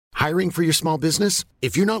Hiring for your small business?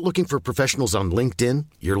 If you're not looking for professionals on LinkedIn,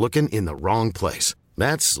 you're looking in the wrong place.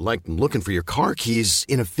 That's like looking for your car keys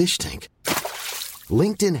in a fish tank.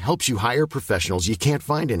 LinkedIn helps you hire professionals you can't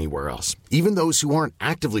find anywhere else, even those who aren't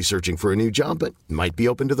actively searching for a new job but might be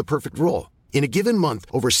open to the perfect role. In a given month,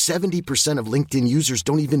 over 70% of LinkedIn users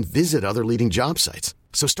don't even visit other leading job sites.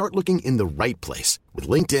 So start looking in the right place. With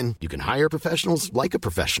LinkedIn, you can hire professionals like a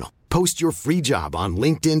professional. Post your free job on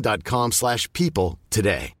linkedin.com/people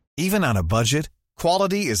today. Even on a budget,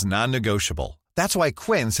 quality is non-negotiable. That's why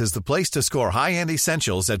Quince is the place to score high-end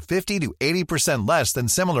essentials at 50 to 80% less than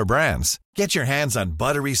similar brands. Get your hands on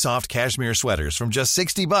buttery soft cashmere sweaters from just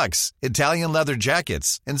 $60, Italian leather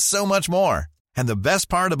jackets, and so much more. And the best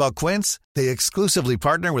part about Quince, they exclusively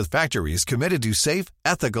partner with factories committed to safe,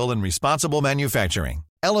 ethical, and responsible manufacturing.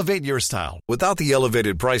 Elevate your style without the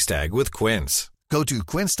elevated price tag with Quince. Go to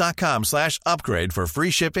quince.com/upgrade for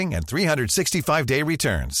free shipping and 365-day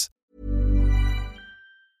returns.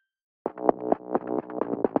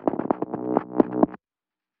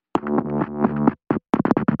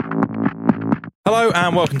 Hello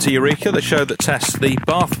and welcome to Eureka, the show that tests the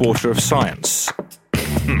bathwater of science.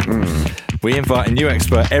 We invite a new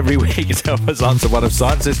expert every week to help us answer one of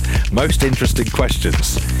science's most interesting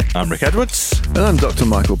questions. I'm Rick Edwards. And I'm Dr.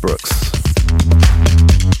 Michael Brooks.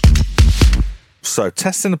 So,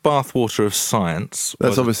 testing the bathwater of science.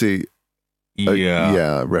 That's obviously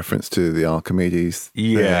a reference to the Archimedes.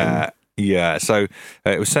 Yeah. So,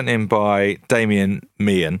 it was sent in by Damien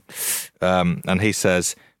Meehan, and he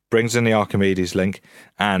says, brings in the Archimedes link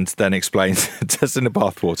and then explains testing the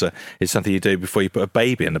bathwater is something you do before you put a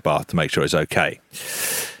baby in the bath to make sure it's okay.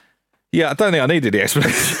 Yeah, I don't think I needed the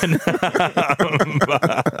explanation.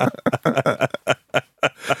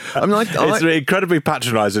 It's incredibly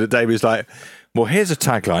patronising that Damien's like, well, here's a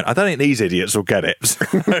tagline. I don't think these idiots will get it.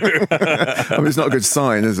 I mean, it's not a good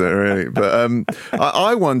sign, is it, really? But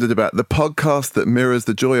I wondered about the podcast that mirrors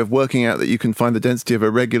the joy of working out that you can find the density of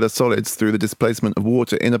irregular solids through the displacement of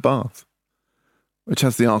water in a bath, which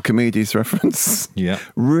has the Archimedes reference. Yeah.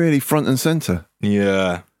 Really front and centre.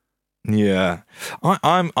 Yeah.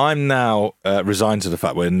 I'm now resigned to the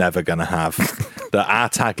fact we're never going to have that. Our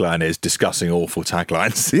tagline is discussing awful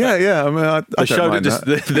taglines. Yeah. I mean, I don't mind that.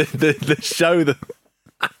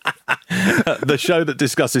 The show that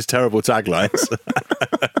discusses terrible taglines,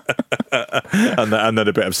 and then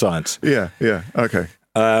a bit of science. Yeah. Okay.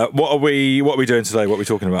 What are we doing today? What are we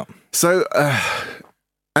talking about? So,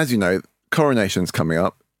 as you know, coronation's coming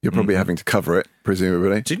up. You're probably having to cover it,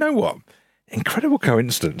 presumably. Do you know what? Incredible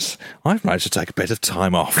coincidence. I've managed to take a bit of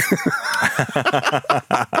time off.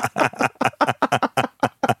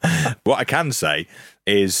 What I can say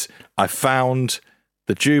is I found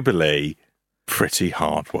the Jubilee pretty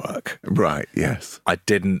hard work. Right, yes. I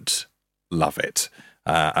didn't love it.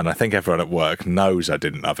 And I think everyone at work knows I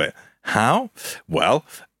didn't love it. How? Well,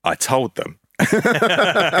 I told them.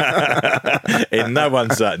 In no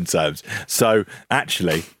uncertain terms. So,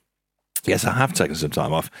 actually, yes, I have taken some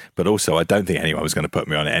time off, but also I don't think anyone was going to put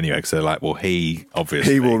me on it anyway because they're like, well, he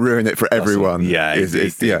obviously... He will ruin it for everyone. Yeah, he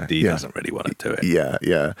doesn't really want to do it.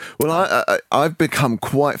 Yeah. Well, I've become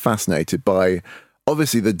quite fascinated by,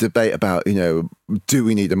 obviously, the debate about, do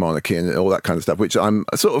we need a monarchy and all that kind of stuff, which I'm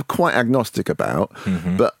sort of quite agnostic about.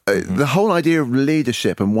 Mm-hmm. But the whole idea of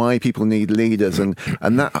leadership and why people need leaders and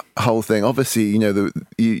that whole thing, obviously,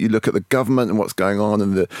 you look at the government and what's going on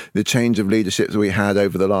and the change of leadership that we had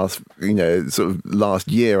over the last, sort of last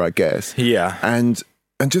year, I guess. Yeah. And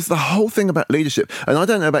just the whole thing about leadership. And I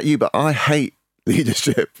don't know about you, but I hate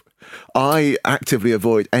leadership. I actively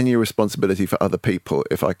avoid any responsibility for other people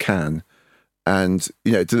if I can. And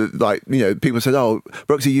people said, "Oh,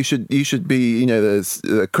 Brooksy, you should be, the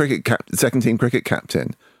second team cricket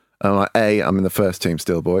captain." And I'm like, I'm in the first team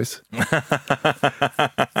still, boys. And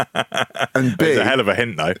B, it's a hell of a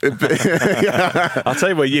hint, though. I'll tell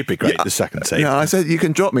you where you'd be great, the second team. Yeah, I said you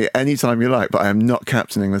can drop me anytime you like, but I am not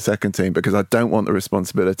captaining the second team because I don't want the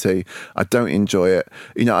responsibility. I don't enjoy it.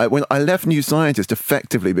 When I left New Scientist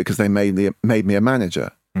effectively because they made me a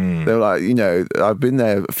manager. They were like, I've been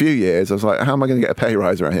there a few years. I was like, how am I going to get a pay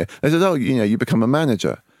rise around here? They said, oh, you become a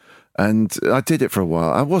manager. And I did it for a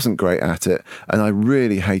while. I wasn't great at it, and I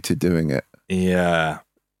really hated doing it. Yeah.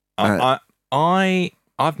 I've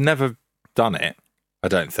never done it, I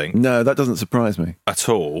don't think. No, that doesn't surprise me. At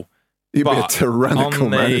all. You'd be a tyrannical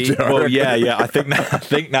manager. Well, yeah. I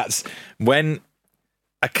think that's when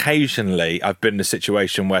occasionally I've been in a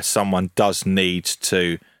situation where someone does need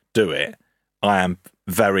to do it. I am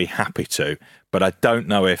very happy to, but I don't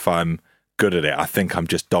know if I'm good at it. I think I'm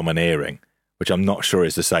just domineering, which I'm not sure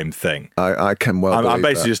is the same thing. I can well believe I'm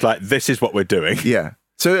basically that. just like, this is what we're doing. Yeah.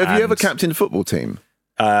 So have you ever captained a football team?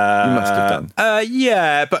 You must have done.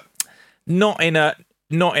 Yeah, but not in a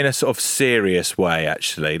sort of serious way.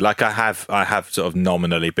 Actually, like I have sort of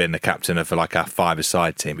nominally been the captain of like a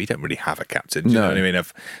five-a-side team. You don't really have a captain. Do you know what I mean?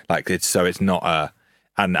 It's not a.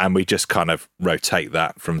 And we just kind of rotate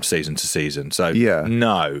that from season to season. So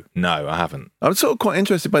no, I haven't. I'm sort of quite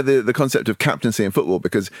interested by the concept of captaincy in football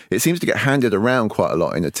because it seems to get handed around quite a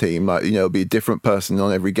lot in a team. Like, it'll be a different person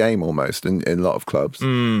on every game almost in a lot of clubs.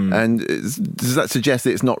 And does that suggest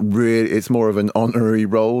that it's not really, it's more of an honorary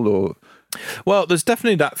role or? Well, there's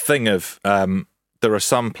definitely that thing of there are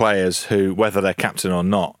some players who, whether they're captain or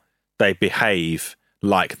not, they behave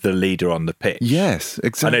like the leader on the pitch. Yes,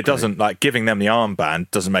 exactly. And it doesn't, like, giving them the armband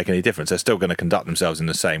doesn't make any difference. They're still going to conduct themselves in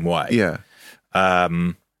the same way. Yeah.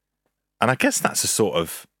 And I guess that's a sort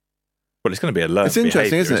of, well, it's going to be a learned behaviour.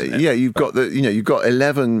 It's interesting, isn't it? Yeah, you've got you've got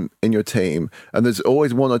 11 in your team, and there's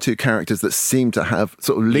always one or two characters that seem to have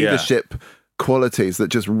sort of leadership qualities that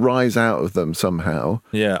just rise out of them somehow.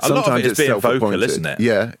 Yeah, a lot of it is being vocal, isn't it?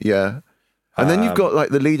 Yeah, yeah. And then you've got like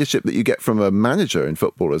the leadership that you get from a manager in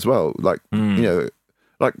football as well. Like,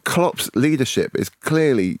 like Klopp's leadership is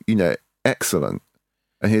clearly, excellent.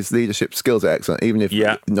 And his leadership skills are excellent, even if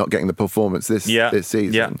not getting the performance this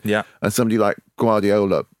season. Yeah. And somebody like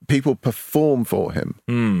Guardiola, people perform for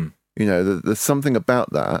him. There's something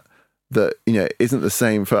about that isn't the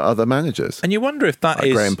same for other managers. And you wonder if that like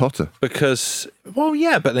is Graham Potter. Because, well,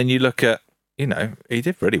 yeah, but then you look at, he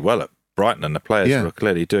did really well at Brighton and the players were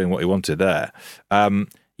clearly doing what he wanted there.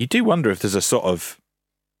 You do wonder if there's a sort of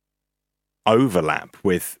overlap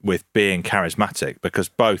with being charismatic, because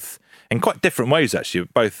both, in quite different ways actually,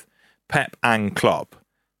 both Pep and Klopp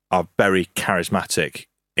are very charismatic,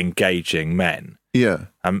 engaging men. Yeah.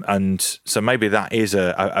 And so maybe that is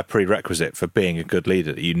a prerequisite for being a good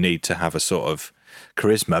leader, that you need to have a sort of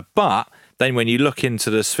charisma. But then when you look into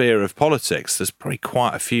the sphere of politics, there's probably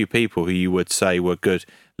quite a few people who you would say were good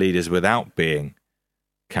leaders without being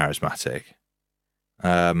charismatic.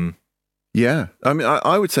 Yeah, I mean,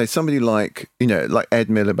 I would say somebody like like Ed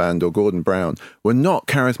Miliband or Gordon Brown were not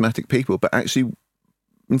charismatic people, but actually,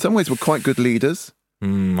 in some ways, were quite good leaders.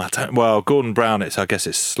 Gordon Brown, I guess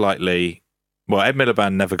it's slightly. Well, Ed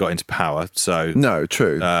Miliband never got into power, so no,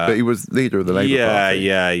 true, but he was leader of the Labour Party.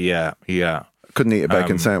 Yeah. Couldn't eat a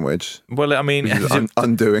bacon sandwich. Well, I mean,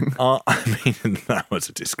 undoing. I mean, that was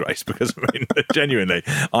a disgrace because genuinely,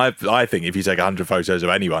 I think if you take 100 photos of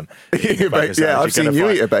anyone, I've seen you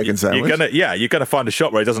eat a bacon sandwich. You're gonna find a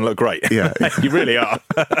shot where it doesn't look great. Yeah, you really are.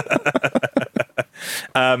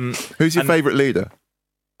 Who's your favourite leader?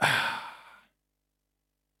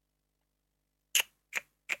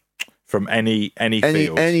 From any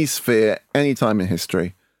field, any sphere, any time in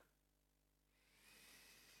history.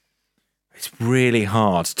 It's really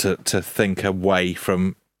hard to think away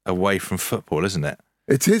from football, isn't it?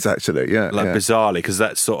 It is actually, yeah. Bizarrely, because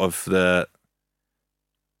that's sort of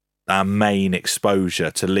our main exposure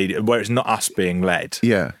to lead, where it's not us being led.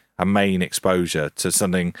 Yeah. Our main exposure to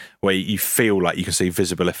something where you feel like you can see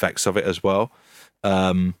visible effects of it as well.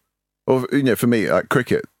 Or for me, like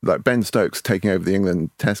cricket, like Ben Stokes taking over the England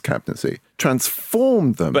Test captaincy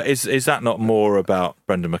transformed them. But is that not more about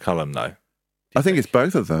Brendan McCullum though? I think it's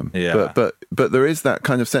both of them. Yeah. But there is that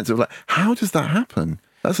kind of sense of like, how does that happen?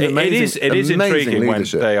 That's an amazing. It is intriguing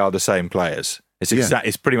leadership. when they are the same players.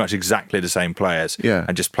 It's pretty much exactly the same players. Yeah.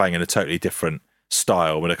 And just playing in a totally different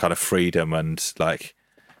style with a kind of freedom and like.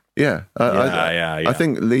 Yeah. I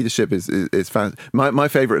think leadership is fast. My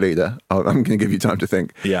favourite leader, I'm going to give you time to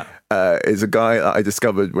think. Yeah. Is a guy that I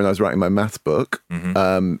discovered when I was writing my maths book,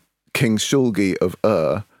 King Shulgi of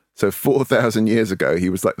Ur. So 4,000 years ago, he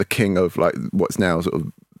was like the king of like what's now sort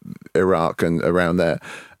of Iraq and around there.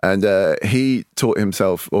 And he taught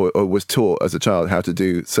himself or was taught as a child how to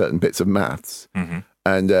do certain bits of maths. Mm-hmm.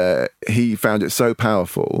 And he found it so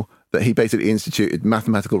powerful that he basically instituted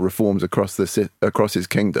mathematical reforms across his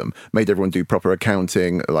kingdom, made everyone do proper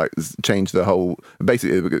accounting, like changed the whole.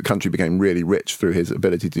 Basically, the country became really rich through his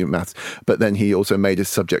ability to do maths. But then he also made his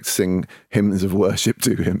subjects sing hymns of worship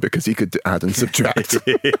to him because he could add and subtract.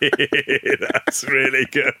 That's really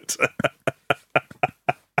good.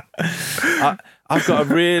 I've got a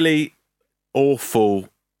really awful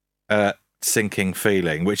sinking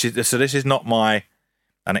feeling, which is so. This is not my,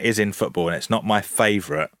 and it is in football, and it's not my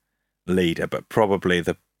favourite leader, but probably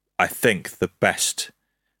I think the best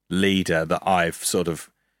leader that I've sort of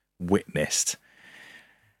witnessed.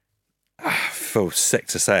 I feel sick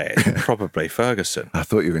to say it. Probably Ferguson. I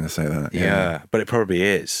thought you were going to say that. Yeah, but it probably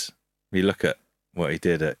is. You look at what he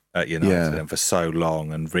did at United and for so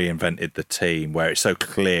long and reinvented the team where it's so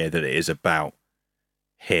clear that it is about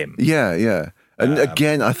him. Yeah. And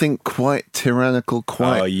again, I think quite tyrannical,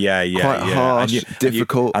 quite harsh,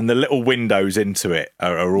 difficult. And the little windows into it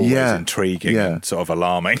are always intriguing and sort of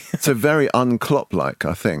alarming. So very un-Klopp-like,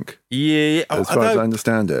 I think. Yeah. As far as I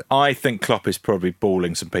understand it. I think Klopp is probably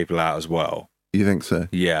balling some people out as well. You think so?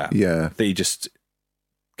 Yeah. Yeah. That he just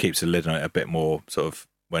keeps a lid on it a bit more sort of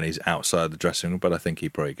when he's outside the dressing room, but I think he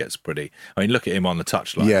probably gets pretty... I mean, look at him on the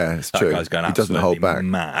touchline. Yeah, it's true. That guy's going he doesn't hold back.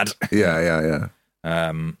 Mad. Yeah.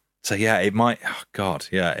 So, yeah, it might... Oh, God,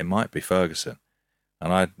 yeah, it might be Ferguson.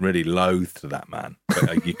 And I really loathed that man.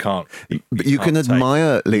 But you can't... But you can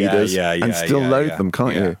admire leaders and still loathe them,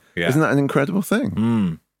 can't you? Yeah. Isn't that an incredible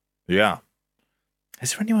thing? Yeah.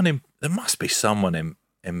 Is there anyone in... There must be someone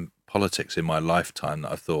in politics in my lifetime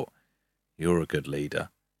that I thought, you're a good leader.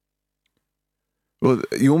 Well,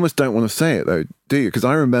 you almost don't want to say it, though, do you? Because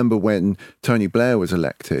I remember when Tony Blair was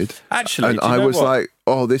elected. Actually, and I was like,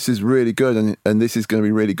 oh, this is really good, and this is going to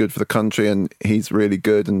be really good for the country, and he's really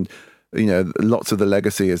good, and, you know, lots of the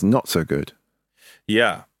legacy is not so good.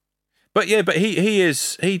 Yeah. But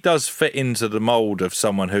he does fit into the mould of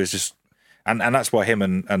someone who's just... And that's why him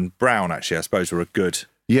and Brown, actually, I suppose, were a good...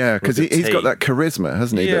 Yeah, because he's got that charisma,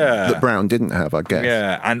 hasn't he, that Brown didn't have, I guess.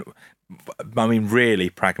 Yeah, and, I mean,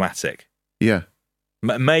 really pragmatic. Yeah.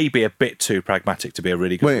 Maybe a bit too pragmatic to be a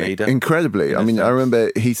really good leader. Incredibly. I mean, I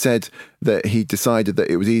remember he said that he decided that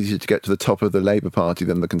it was easier to get to the top of the Labour Party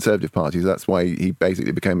than the Conservative Party. So that's why he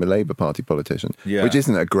basically became a Labour Party politician, which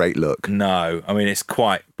isn't a great look. No. I mean, it's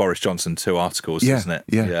quite Boris Johnson 2 articles, isn't it?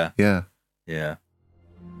 Yeah.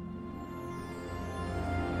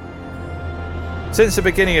 Since the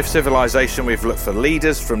beginning of civilization, we've looked for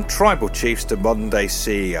leaders from tribal chiefs to modern-day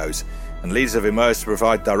CEOs. And leaders have emerged to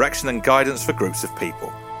provide direction and guidance for groups of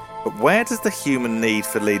people. But where does the human need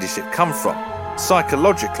for leadership come from?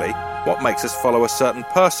 Psychologically, what makes us follow a certain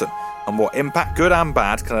person? And what impact, good and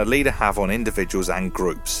bad, can a leader have on individuals and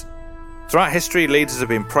groups? Throughout history, leaders have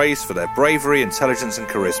been praised for their bravery, intelligence and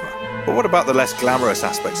charisma. But what about the less glamorous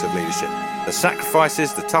aspects of leadership? The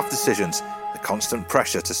sacrifices, the tough decisions, the constant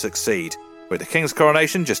pressure to succeed. With the King's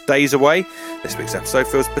coronation just days away, this week's episode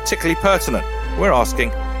feels particularly pertinent. We're asking,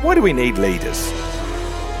 why do we need leaders?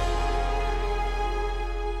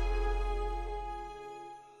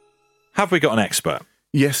 Have we got an expert?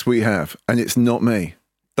 Yes, we have, and it's not me.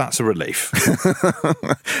 That's a relief.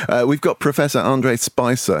 We've got Professor Andre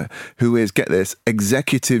Spicer, who is, get this,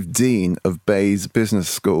 Executive Dean of Bayes Business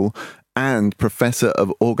School and Professor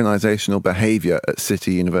of Organisational Behaviour at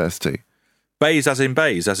City University. Bayes as in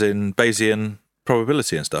Bayesian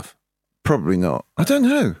probability and stuff? Probably not. I don't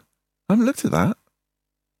know. I haven't looked at that.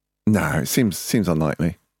 No, it seems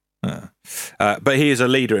unlikely. But he is a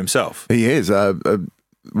leader himself. He is. I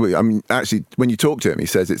mean, actually, when you talk to him, he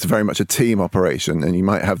says it's very much a team operation, and you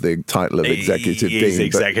might have the title of Executive Dean. He's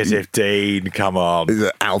Executive Dean, come on. He's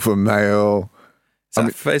an alpha male.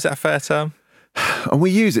 Is that a fair term? And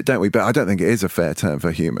we use it, don't we? But I don't think it is a fair term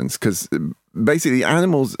for humans, because basically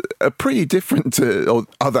animals are pretty different to, or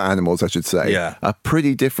other animals, I should say, are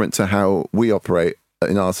pretty different to how we operate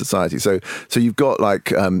in our society. So you've got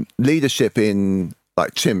like leadership in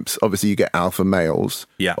like chimps. Obviously, you get alpha males,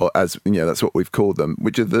 or as you know, that's what we've called them,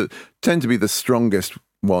 which are tend to be the strongest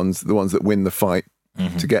ones, the ones that win the fight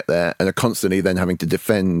to get there, and are constantly then having to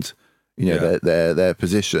defend, their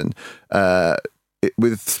position.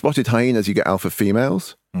 With spotted hyenas, you get alpha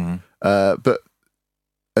females, but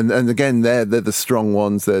again, they're the strong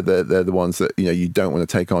ones. They're the ones that you don't want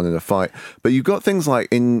to take on in a fight. But you've got things like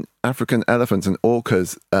in African elephants and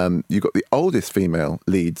orcas, you've got the oldest female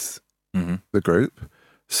leads the group.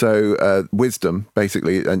 So wisdom,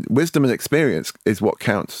 basically, and wisdom and experience is what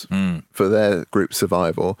counts for their group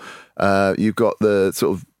survival. You've got the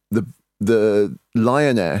sort of the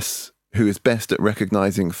lioness, who is best at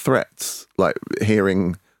recognizing threats, like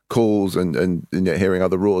hearing calls and hearing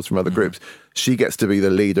other roars from other groups. She gets to be the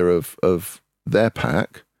leader of their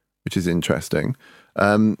pack, which is interesting.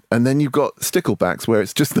 And then you've got sticklebacks, where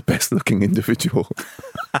it's just the best looking individual.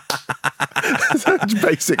 Such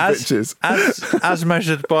basic bitches. As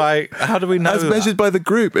measured by, how do we know? As measured by the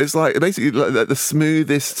group. It's like basically like the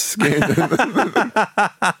smoothest skin.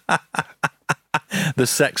 The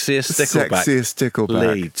sexiest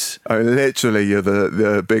stickleback leads. Oh, literally, you're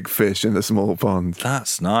the big fish in the small pond.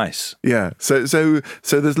 That's nice. Yeah. So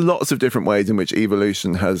there's lots of different ways in which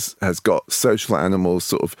evolution has got social animals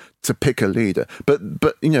sort of to pick a leader. But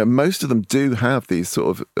most of them do have these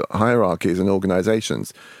sort of hierarchies and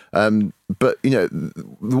organizations. But the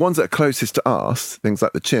ones that are closest to us, things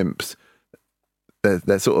like the chimps,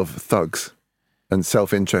 they're sort of thugs and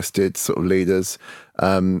self-interested sort of leaders,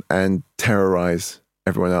 and terrorize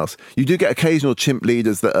everyone else. You do get occasional chimp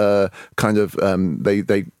leaders that are kind of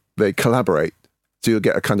they collaborate. So you'll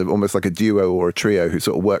get a kind of almost like a duo or a trio who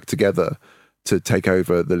sort of work together to take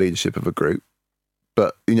over the leadership of a group.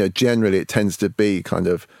 But, generally it tends to be kind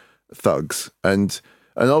of thugs. And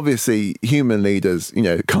obviously human leaders,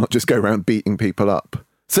 can't just go around beating people up.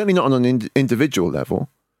 Certainly not on an individual level.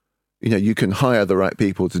 You can hire the right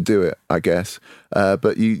people to do it, I guess.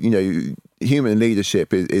 But human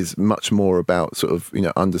leadership is much more about sort of,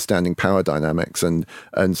 understanding power dynamics and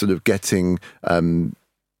sort of getting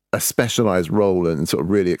a specialized role and sort of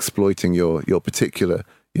really exploiting your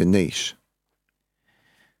niche.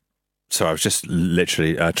 So I was just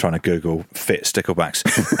literally trying to Google fit sticklebacks.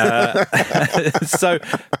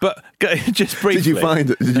 But just briefly. Did you find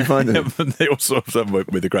it? They all sort of,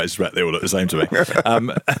 with the greatest respect, they all look the same to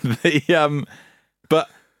me. But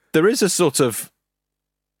there is a sort of,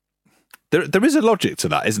 there is a logic to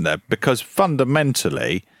that, isn't there? Because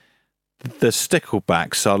fundamentally, the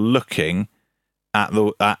sticklebacks are looking at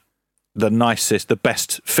the nicest, the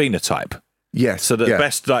best phenotype. Yes. So the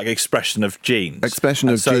best expression of genes. Expression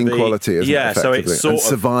of gene quality, isn't it? So it's sort and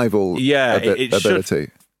survival it ability.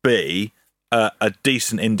 Should be a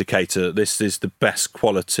decent indicator that this is the best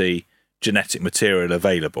quality genetic material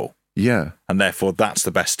available. Yeah. And therefore that's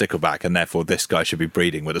the best stickleback, and therefore this guy should be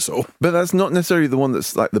breeding with us all. But that's not necessarily the one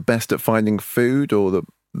that's like the best at finding food or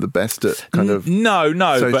the best at kind of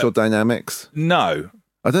social dynamics. No.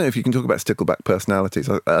 I don't know if you can talk about stickleback personalities.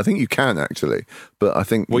 I think you can, actually. But I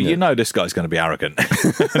think... Well, this guy's going to be arrogant.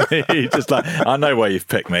 He's just like, I know why you've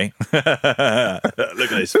picked me. Look at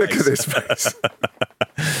this face. Look at this face.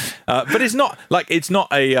 But it's not it's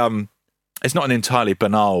not an entirely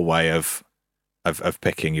banal way of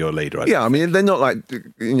picking your leader. I mean, they're not like,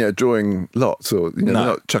 drawing lots or, they're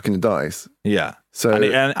not chucking the dice. Yeah. So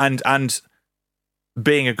and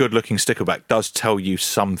being a good-looking stickleback does tell you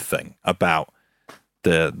something about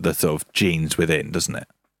the sort of genes within, doesn't it?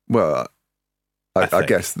 Well, I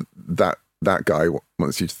guess that guy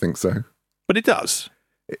wants you to think so. But it does.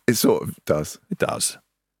 It sort of does. It does.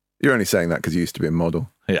 You're only saying that because you used to be a model.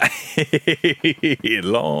 Yeah.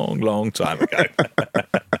 long time ago.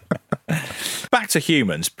 Back to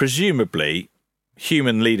humans. Presumably,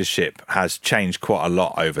 human leadership has changed quite a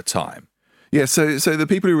lot over time. Yeah, so the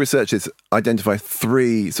people who research this identify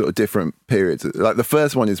three sort of different periods. Like the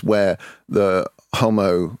first one is where the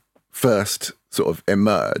Homo first sort of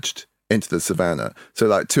emerged into the savannah. So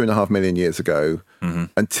like 2.5 million years ago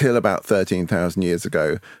until about 13,000 years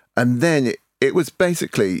ago. And then it was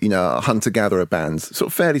basically, hunter-gatherer bands, sort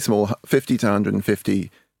of fairly small, 50 to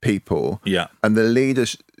 150 people. Yeah. And the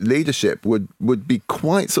leadership would be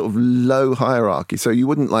quite sort of low hierarchy. So you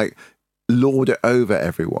wouldn't like lord it over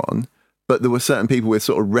everyone. But there were certain people with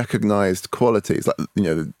sort of recognized qualities, like,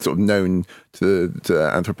 sort of known to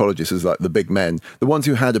anthropologists as like the big men, the ones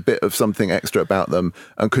who had a bit of something extra about them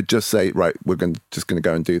and could just say, right, we're just going to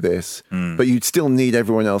go and do this. But you'd still need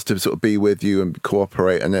everyone else to sort of be with you and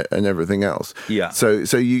cooperate and everything else. Yeah. So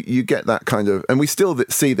you get that kind of, and we still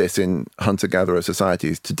see this in hunter-gatherer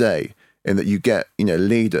societies today, in that you get,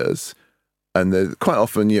 leaders. And there's quite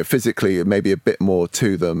often, physically, maybe a bit more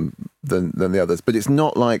to them than the others. But it's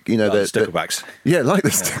not like, the sticklebacks. Like the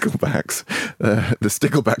sticklebacks, the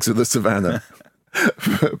sticklebacks of the savannah.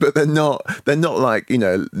 But they're not like,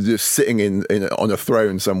 just sitting on a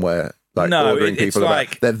throne somewhere, like ordering people about.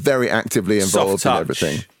 Like they're very actively involved in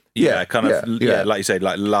everything. Yeah, like you say,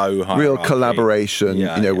 like low hierarchy. Real collaboration,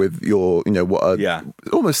 with your, what are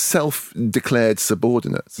almost self-declared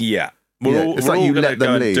subordinates. Yeah. We're all going to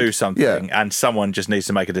go and do something, and someone just needs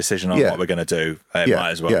to make a decision on what we're going to do. It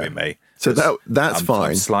might as well be me. So that's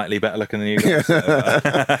fine. I'm slightly better looking than you guys.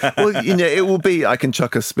 Well, it will be, I can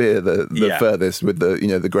chuck a spear the furthest with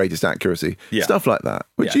the greatest accuracy. Stuff like that,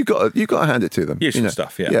 which you got to hand it to them. Useful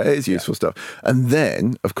stuff, yeah. Yeah, it is useful stuff. And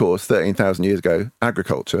then, of course, 13,000 years ago,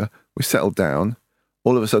 agriculture, we settled down.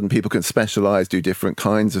 All of a sudden, people can specialize, do different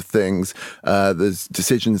kinds of things. There's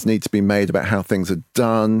decisions need to be made about how things are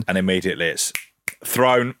done. And immediately it's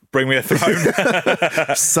throne, bring me a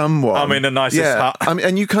throne. Someone. I'm in the nicest hut. I mean,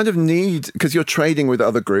 and you kind of need, because you're trading with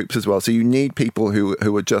other groups as well, so you need people who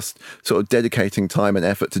are just sort of dedicating time and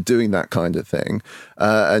effort to doing that kind of thing.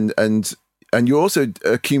 And you're also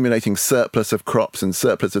accumulating surplus of crops and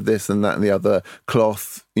surplus of this and that and the other,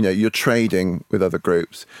 cloth. You're trading with other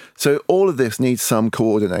groups. So all of this needs some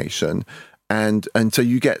coordination. And so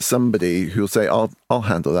you get somebody who'll say, I'll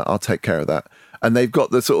handle that. I'll take care of that. And they've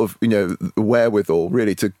got the sort of, wherewithal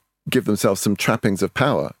really to give themselves some trappings of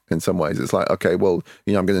power in some ways. It's like, okay, well,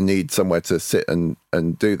 I'm going to need somewhere to sit and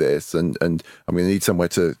do this, and I'm going to need somewhere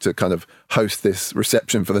to kind of host this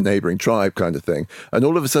reception for the neighboring tribe kind of thing. And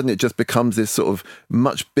all of a sudden it just becomes this sort of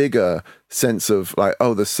much bigger sense of like,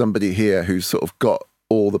 oh, there's somebody here who's sort of got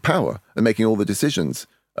all the power and making all the decisions.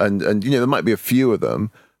 And there might be a few of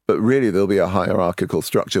them, but really there'll be a hierarchical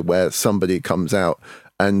structure where somebody comes out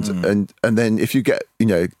and then if you get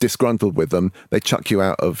disgruntled with them, they chuck you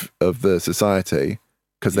out of the society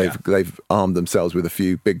because they've armed themselves with a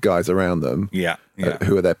few big guys around them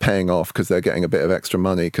who they're paying off because they're getting a bit of extra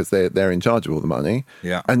money because they're in charge of all the money.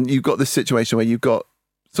 And you've got this situation where you've got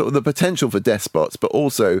sort of the potential for despots, but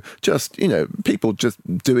also just people just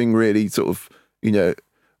doing really sort of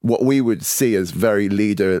what we would see as very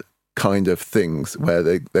leader kind of things where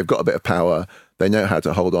they've got a bit of power. They know how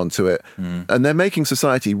to hold on to it, and they're making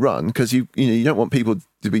society run because you don't want people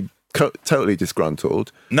to be totally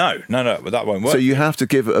disgruntled. No, but that won't work. So you have to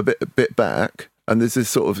give a bit back, and there's this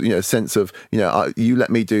sort of sense of you let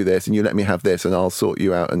me do this and you let me have this, and I'll sort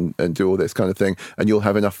you out and do all this kind of thing, and you'll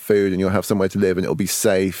have enough food and you'll have somewhere to live and it'll be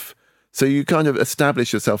safe. So you kind of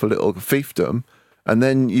establish yourself a little fiefdom. And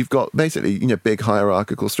then you've got basically, big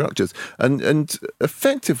hierarchical structures. And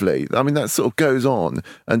effectively, I mean, that sort of goes on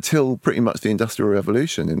until pretty much the Industrial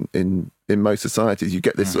Revolution in most societies. You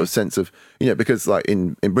get this sort of sense of, because like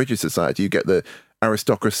in British society, you get the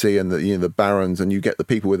aristocracy and the barons, and you get the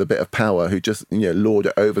people with a bit of power who just, lord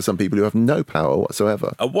it over some people who have no power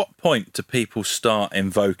whatsoever. At what point do people start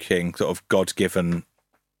invoking sort of God-given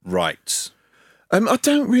rights? I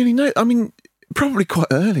don't really know. I mean, probably quite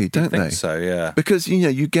early, don't they? I think so, yeah. Because,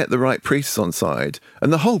 you get the right priests on side,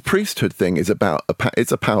 and the whole priesthood thing is about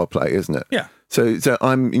it's a power play, isn't it? Yeah. So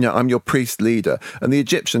I'm your priest leader, and the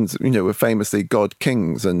Egyptians, were famously god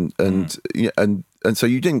kings, and so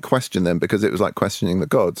you didn't question them because it was like questioning the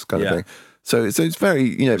gods kind of thing. So it's very,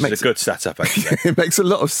 it makes a good setup, actually. It makes a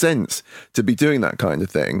lot of sense to be doing that kind of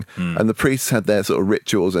thing. And the priests had their sort of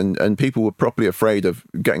rituals, and people were properly afraid of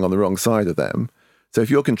getting on the wrong side of them. So if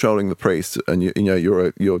you're controlling the priests and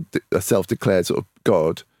you're a self-declared sort of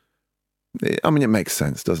god, I mean, it makes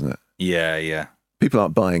sense, doesn't it? Yeah. People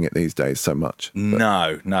aren't buying it these days so much.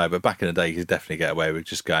 No, but back in the day, you could definitely get away with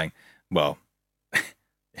just going, well,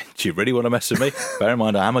 do you really want to mess with me? Bear in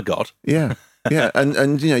mind, I am a god. Yeah, and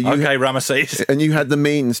okay, Ramesses. And you had the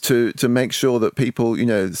means to make sure that people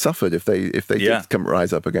suffered if they did come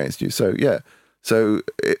rise up against you. So yeah. So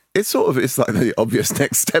it's like the obvious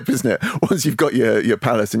next step, isn't it? Once you've got your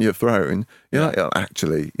palace and your throne, you're like, oh,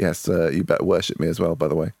 actually, yes, you better worship me as well, by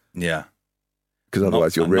the way. Yeah. Because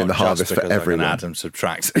otherwise you'll ruin the harvest for everyone. Add and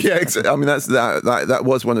subtract. Yeah, I mean, that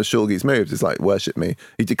was one of Shulgi's moves. It's like, worship me.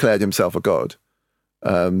 He declared himself a god.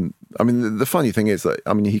 I mean, the funny thing is that,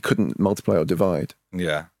 he couldn't multiply or divide.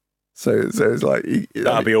 Yeah. So it's like...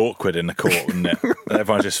 That'd be awkward in the court, wouldn't it?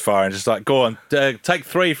 Everyone's just firing, just like, go on, take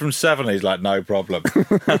 3 from 7. He's like, no problem.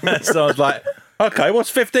 So I was like, okay, what's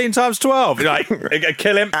 15 times 12? You're like,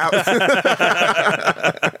 kill him.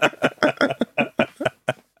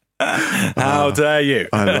 How dare you?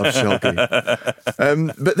 I love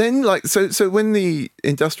Shulgi. But then, so when the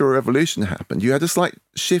Industrial Revolution happened, you had a slight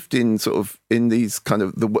shift in sort of in these kind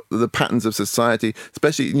of the patterns of society,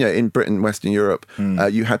 especially in Britain, Western Europe.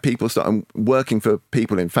 You had people starting working for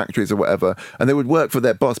people in factories or whatever, and they would work for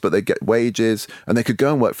their boss, but they'd get wages, and they could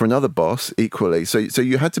go and work for another boss equally. So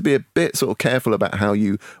you had to be a bit sort of careful about how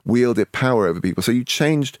you wielded power over people. So you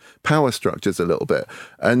changed power structures a little bit,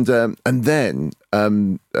 and then.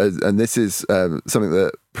 And this is something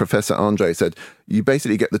that Professor Andre said, you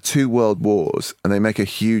basically get the 2 world wars, and they make a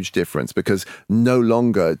huge difference because no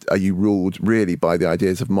longer are you ruled really by the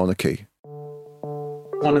ideas of monarchy.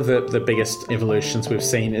 One of the biggest evolutions we've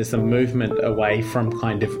seen is the movement away from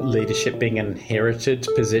kind of leadership being an inherited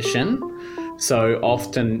position. So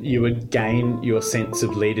often you would gain your sense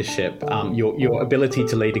of leadership, your ability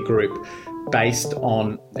to lead a group based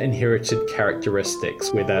on inherited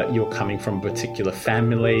characteristics, whether you're coming from a particular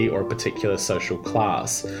family or a particular social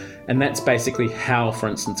class. And that's basically how, for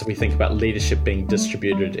instance, if we think about leadership being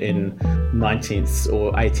distributed in 19th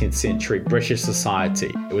or 18th century British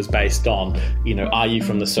society, it was based on, are you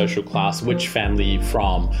from the social class, which family are you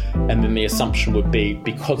from? And then the assumption would be,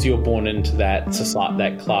 because you're born into that society,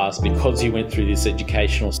 that class, because you went through this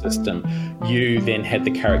educational system, you then had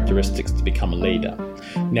the characteristics to become a leader.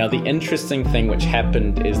 Now, the interesting thing which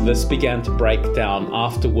happened is this began to break down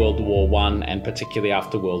after World War I and particularly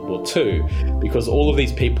after World War II, because all of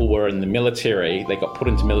these people were in the military, they got put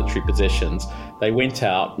into military positions, they went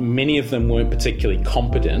out, many of them weren't particularly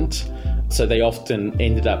competent, So they often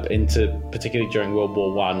ended up particularly during World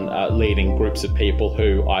War I, leading groups of people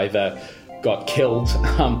who either got killed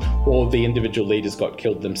or the individual leaders got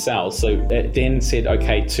killed themselves. So it then said,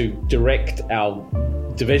 okay, to direct our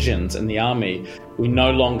divisions in the army, we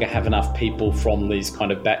no longer have enough people from these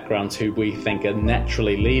kind of backgrounds who we think are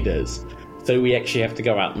naturally leaders. So we actually have to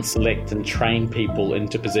go out and select and train people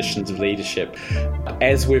into positions of leadership.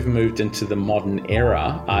 As we've moved into the modern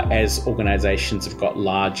era, as organizations have got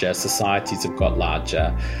larger, societies have got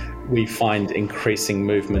larger, we find increasing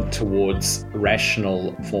movement towards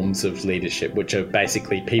rational forms of leadership, which are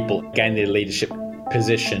basically people gain their leadership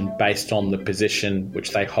position based on the position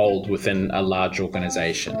which they hold within a large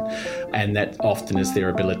organization. And that often is their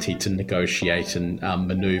ability to negotiate and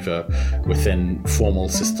maneuver within formal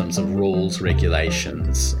systems of rules,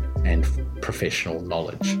 regulations, and professional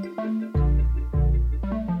knowledge.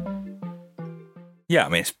 Yeah, I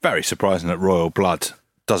mean, it's very surprising that royal blood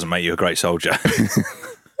doesn't make you a great soldier.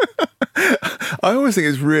 I always think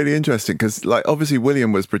it's really interesting because, like, obviously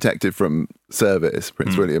William was protected from service,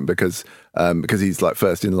 Prince William, because he's like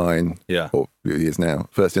first in line, or he is now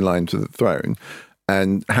first in line to the throne,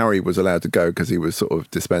 and Harry was allowed to go because he was sort of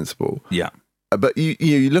dispensable. Yeah, but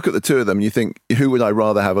you look at the two of them, and you think, who would I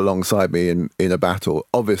rather have alongside me in a battle?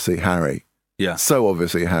 Obviously Harry. Yeah, so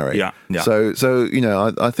obviously Harry. Yeah. So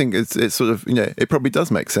I think it's sort of, it probably does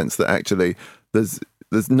make sense that actually there's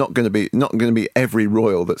not going to be every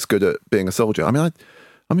royal that's good at being a soldier. I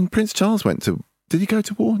mean, Prince Charles did he go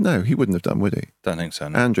to war? No, he wouldn't have done, would he? Don't think so.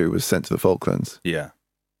 No. Andrew was sent to the Falklands. Yeah,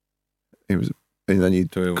 he was, and then he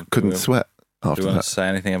couldn't sweat after that. Do we want to say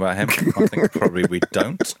anything about him? I think probably we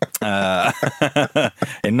don't.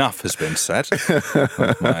 Enough has been said.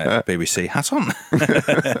 With my BBC hat on.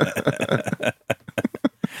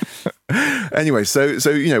 Anyway, so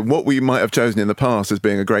what we might have chosen in the past as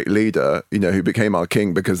being a great leader, who became our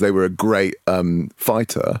king because they were a great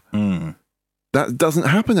fighter, that doesn't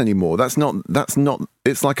happen anymore. That's not.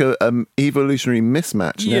 It's like a evolutionary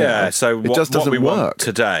mismatch. Yeah. Now. So it just doesn't what we work want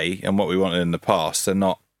today and what we wanted in the past, they're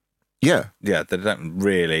not. Yeah, they don't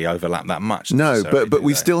really overlap that much. No, but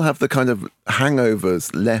we still have the kind of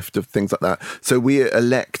hangovers left of things like that. So we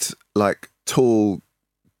elect like tall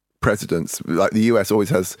presidents. Like the US always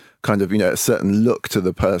has kind of a certain look to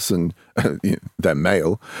the person. They're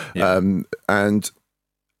male, and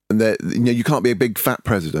you can't be a big fat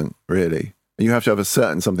president really. You have to have a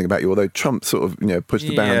certain something about you. Although Trump sort of pushed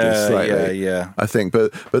the boundaries slightly. Yeah. I think,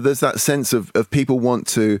 but there's that sense of people want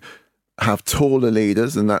to have taller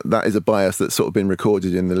leaders, and that is a bias that's sort of been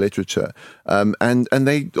recorded in the literature. And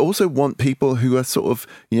they also want people who are sort of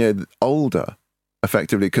older,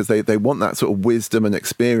 effectively, because they want that sort of wisdom and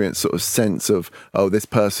experience sort of sense of, oh, this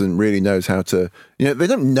person really knows how to. They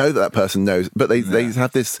don't know that person knows, but they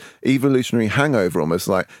have this evolutionary hangover, almost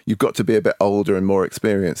like you've got to be a bit older and more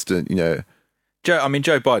experienced, and Joe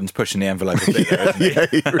Biden's pushing the envelope a bit there, isn't he? Yeah,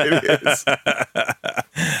 he really is.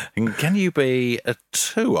 And can you be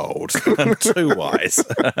too old and too wise?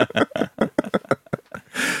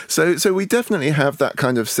 So we definitely have that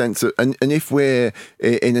kind of sense of, and if we're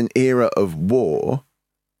in an era of war,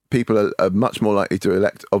 people are much more likely to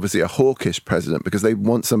elect, obviously, a hawkish president because they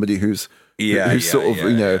want somebody who's going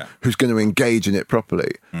to engage in it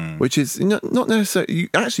properly, which is not necessarily.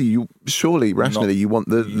 You surely rationally you want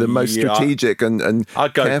the most strategic and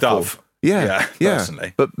I'd go careful. Dove. Yeah,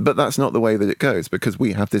 personally. But that's not the way that it goes, because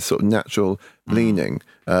we have this sort of natural leaning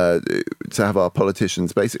to have our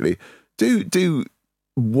politicians basically do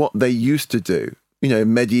what they used to do.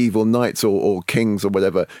 Medieval knights or kings or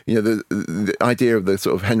whatever. The idea of the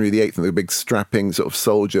sort of Henry VIII and the big strapping sort of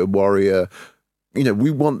soldier warrior.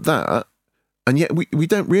 We want that, and yet we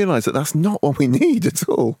don't realise that that's not what we need at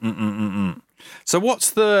all. So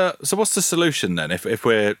what's the solution then? If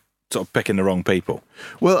we're sort of picking the wrong people?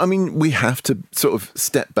 Well, I mean, we have to sort of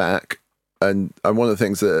step back. And one of the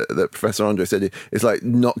things that Professor Andre said is like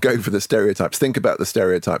not go for the stereotypes. Think about the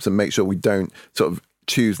stereotypes and make sure we don't sort of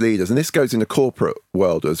choose leaders. And this goes in the corporate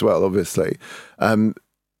world as well, obviously.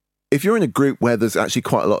 If you're in a group where there's actually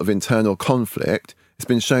quite a lot of internal conflict, it's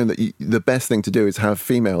been shown that the best thing to do is have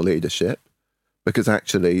female leadership, because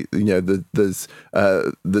actually, there's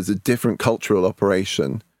a different cultural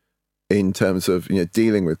operation in terms of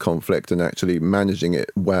dealing with conflict and actually managing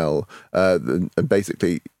it well, and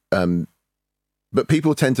basically. But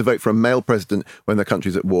people tend to vote for a male president when their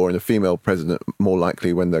country's at war, and a female president more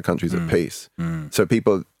likely when their country's at peace. So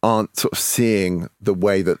people aren't sort of seeing the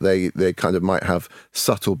way that they kind of might have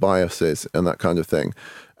subtle biases and that kind of thing.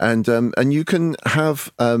 And you can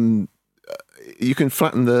have you can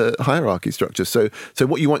flatten the hierarchy structure. So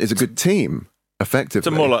what you want is a good team. effectively.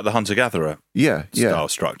 It's more like the hunter-gatherer style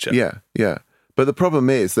structure. Yeah. But the problem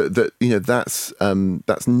is that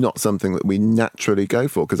that's not something that we naturally go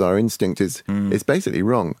for, because our instinct is basically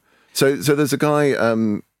wrong. So there's a guy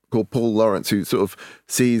called Paul Lawrence who sort of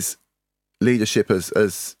sees leadership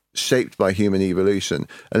as shaped by human evolution,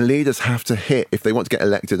 and leaders have to hit, if they want to get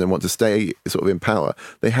elected and want to stay sort of in power,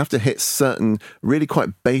 they have to hit certain really quite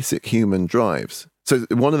basic human drives. So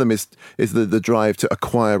one of them is the drive to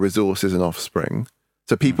acquire resources and offspring.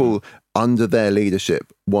 So people under their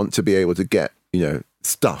leadership want to be able to get,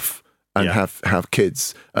 stuff and have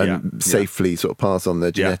kids and safely sort of pass on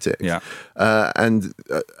their genetics. And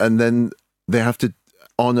then they have to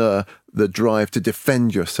honor the drive to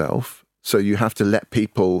defend yourself. So you have to let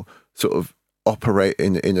people sort of operate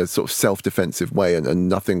in a sort of self-defensive way, and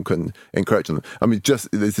nothing can encroach on them. I mean,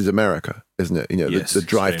 this is America, isn't it? The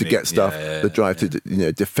drive to get stuff, the drive to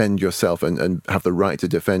defend yourself and have the right to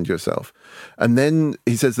defend yourself. And then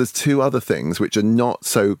he says there's two other things which are not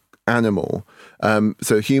so animal.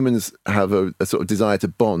 So humans have a sort of desire to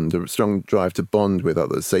bond, a strong drive to bond with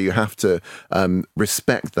others. So you have to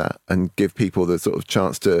respect that and give people the sort of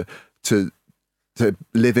chance to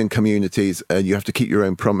live in communities, and you have to keep your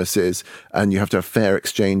own promises, and you have to have fair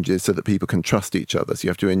exchanges so that people can trust each other. So you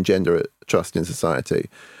have to engender trust in society.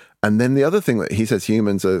 And then the other thing that he says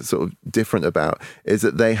humans are sort of different about is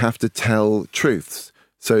that they have to tell truths.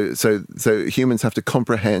 So humans have to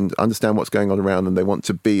comprehend, understand what's going on around them. They want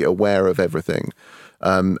to be aware of everything,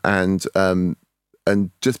 and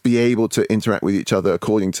just be able to interact with each other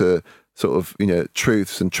according to sort of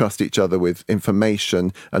truths, and trust each other with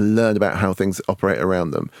information and learn about how things operate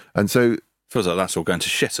around them. And so feels like that's all going to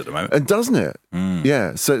shit at the moment. And doesn't it?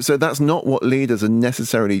 Yeah. So that's not what leaders are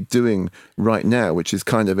necessarily doing right now, which is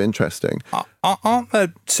kind of interesting. Aren't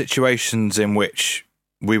there situations in which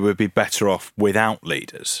we would be better off without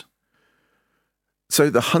leaders? So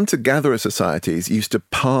the hunter-gatherer societies used to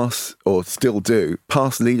pass, or still do,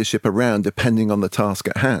 pass leadership around depending on the task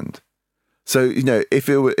at hand. So, if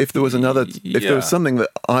there was something that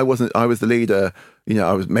I was the leader,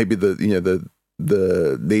 I was maybe the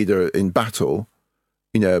leader in battle,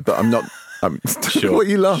 but I'm not. Sure, what are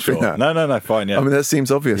you laughing at? No, fine. Yeah. I mean, that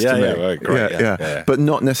seems obvious to me. Yeah, right, great. Yeah. But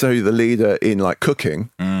not necessarily the leader in like cooking.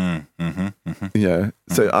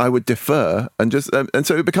 So I would defer and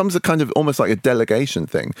so it becomes a kind of almost like a delegation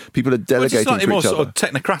thing. People are delegating to each other. It's a slightly more sort of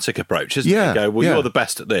technocratic approach, isn't it? You go, you're the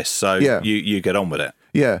best at this, so you get on with it.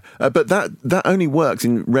 Yeah, but that only works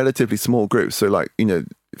in relatively small groups. So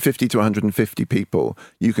 50 to 150 people,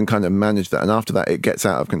 you can kind of manage that, and after that, it gets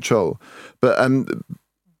out of control. But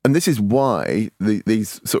and this is why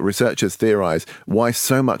these sort of researchers theorize why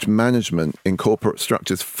so much management in corporate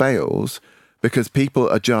structures fails, because people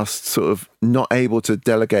are just sort of not able to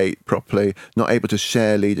delegate properly, not able to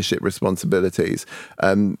share leadership responsibilities.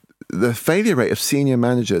 The failure rate of senior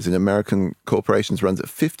managers in American corporations runs at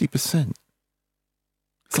 50%.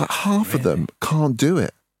 It's like half of them can't do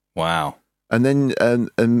it. Wow. And then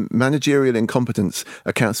managerial incompetence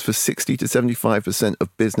accounts for 60 to 75%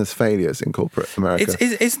 of business failures in corporate America.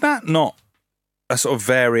 Is that not a sort of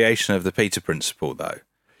variation of the Peter Principle, though?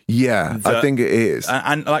 Yeah, I think it is.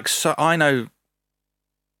 And so I know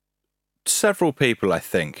several people, I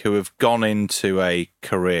think, who have gone into a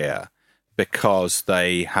career because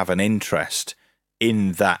they have an interest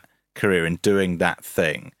in that career, in doing that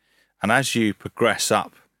thing. And as you progress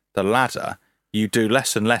up the ladder, you do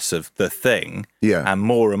less and less of the thing and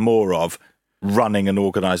more of running an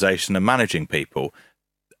organisation and managing people.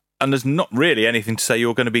 And there's not really anything to say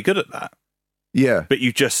you're going to be good at that. Yeah. But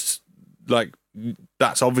you just,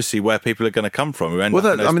 that's obviously where people are going to come from who end up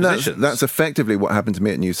in those positions. That's effectively what happened to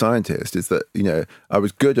me at New Scientist, is that, I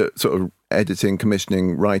was good at sort of editing,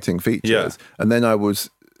 commissioning, writing features. And then I was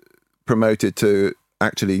promoted to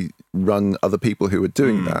actually run other people who were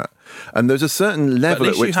doing that. And there's a certain level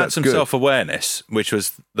at which you had some self-awareness, which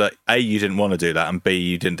was that A, you didn't want to do that, and B,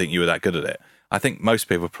 you didn't think you were that good at it. I think most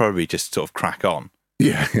people probably just sort of crack on.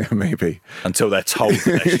 Yeah, maybe. Until they're told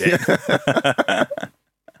that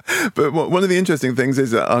shit. But one of the interesting things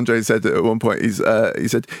is that Andre said at one point, he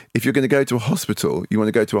said, if you're going to go to a hospital, you want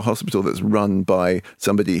to go to a hospital that's run by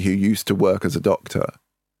somebody who used to work as a doctor.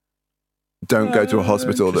 Don't go to a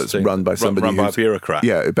hospital that's run by somebody run by a bureaucrat.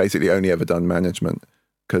 Yeah, who basically only ever done management,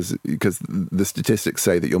 because the statistics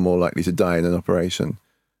say that you're more likely to die in an operation.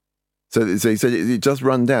 So he said it just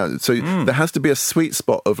run down. So there has to be a sweet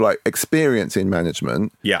spot of experience in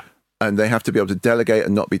management. Yeah. And they have to be able to delegate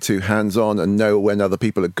and not be too hands-on and know when other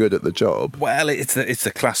people are good at the job. Well, it's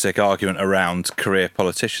the classic argument around career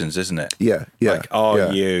politicians, isn't it? Yeah.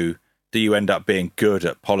 Do you end up being good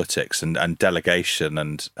at politics and delegation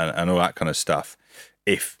and all that kind of stuff?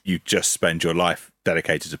 if you just spend your life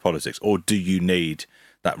dedicated to politics, or do you need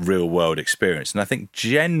that real world experience? And I think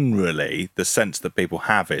generally the sense that people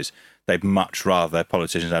have is they'd much rather their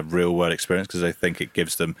politicians have real world experience because they think it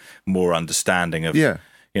gives them more understanding of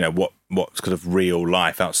what's kind of real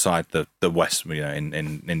life outside the West, in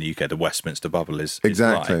the UK, the Westminster bubble is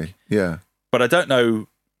exactly like. Yeah. But I don't know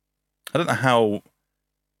how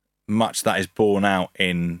much that is borne out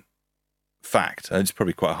in fact. It's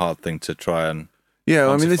probably quite a hard thing to try and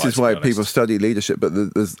this is why people study leadership, but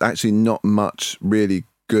there's actually not much really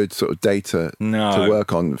good sort of data to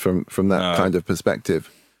work on from that kind of perspective,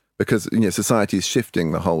 because society is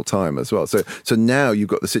shifting the whole time as well. So now you've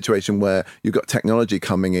got the situation where you've got technology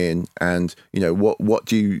coming in, and what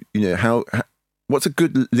do what's a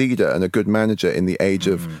good leader and a good manager in the age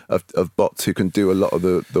of bots who can do a lot of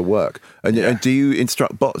the work? And do you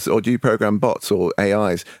instruct bots, or do you program bots or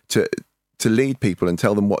AIs to lead people and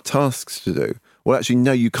tell them what tasks to do? Well, actually,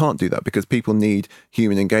 no, you can't do that, because people need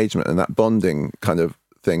human engagement and that bonding kind of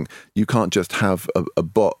thing. You can't just have a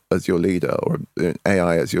bot as your leader or an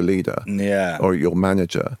AI as your leader, or your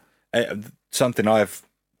manager. Something I've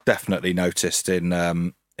definitely noticed in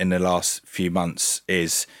the last few months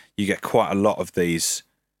is you get quite a lot of these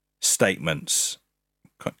statements,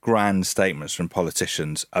 grand statements from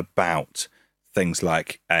politicians about things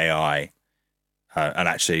like AI, and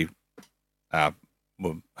actually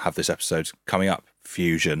we'll have this episode coming up,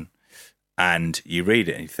 fusion, and you read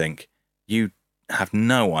it and you think, you have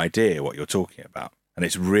no idea what you're talking about. And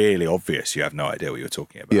it's really obvious you have no idea what you're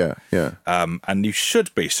talking about. Yeah. And you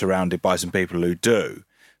should be surrounded by some people who do.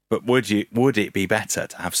 But would it be better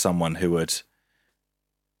to have someone who would,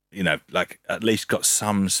 at least got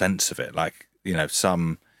some sense of it? I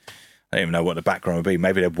don't even know what the background would be.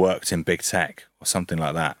 Maybe they've worked in big tech or something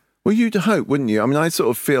like that. Well, you'd hope, wouldn't you? I mean, I sort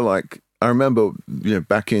of feel like, I remember,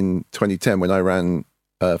 back in 2010 when I ran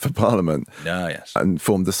for Parliament, and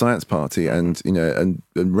formed the Science Party, and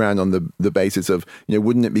ran on the basis of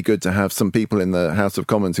wouldn't it be good to have some people in the House of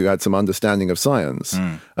Commons who had some understanding of science?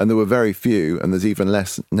 And there were very few, and there's even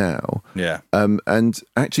less now. And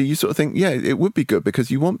actually, you sort of think, it would be good,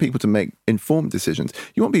 because you want people to make informed decisions.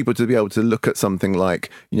 You want people to be able to look at something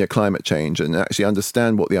like climate change and actually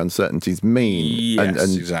understand what the uncertainties mean,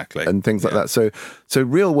 and things like that. So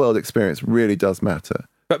real world experience really does matter.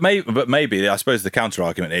 But maybe, I suppose the counter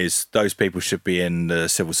argument is those people should be in the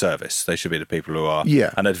civil service. They should be the people who are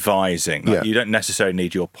and advising. You don't necessarily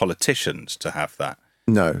need your politicians to have that.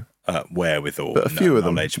 No. Wherewithal. But a few of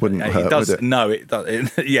them wouldn't hurt, would it? No,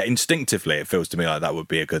 instinctively it feels to me like that would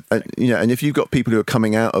be a good thing. And if you've got people who are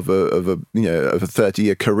coming out of a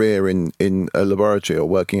 30-year career in a laboratory or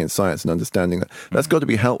working in science and understanding that's got to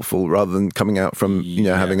be helpful, rather than coming out from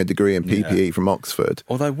having a degree in PPE from Oxford.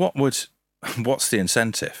 Although what's the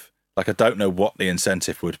incentive? I don't know what the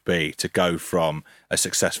incentive would be to go from a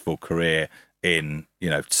successful career in,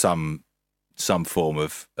 some form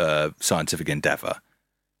of scientific endeavour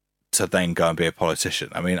to then go and be a politician.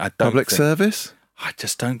 I mean, Public service? I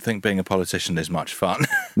just don't think being a politician is much fun.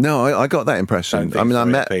 No, I got that impression. I mean, I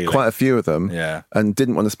met quite a few of them, and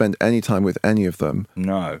didn't want to spend any time with any of them.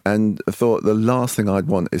 No. And thought the last thing I'd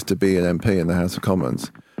want is to be an MP in the House of Commons.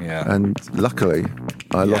 Yeah. And luckily,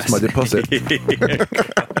 I lost my deposit.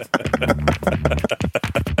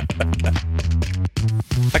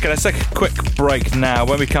 Okay, let's take a quick break now.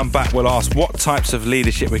 When we come back, we'll ask what types of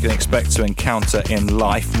leadership we can expect to encounter in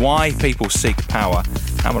life, why people seek power,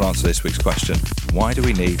 and we'll answer this week's question: why do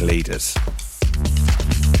we need leaders?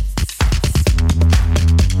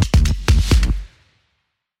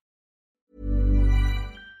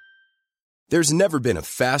 There's never been a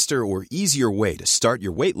faster or easier way to start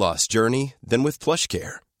your weight loss journey than with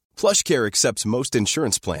PlushCare. PlushCare accepts most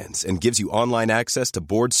insurance plans and gives you online access to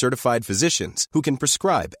board-certified physicians who can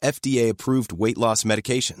prescribe FDA-approved weight loss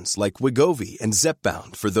medications like Wegovy and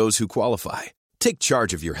Zepbound for those who qualify. Take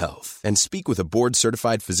charge of your health and speak with a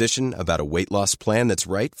board-certified physician about a weight loss plan that's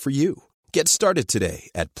right for you. Get started today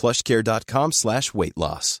at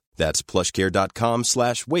plushcare.com/weight-loss. That's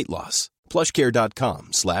plushcare.com/weight-loss.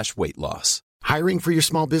 plushcare.com/weight-loss. Hiring for your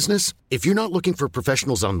small business? If you're not looking for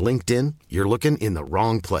professionals on LinkedIn, you're looking in the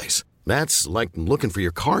wrong place. That's like looking for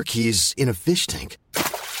your car keys in a fish tank.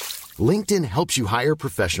 LinkedIn helps you hire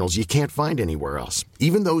professionals you can't find anywhere else,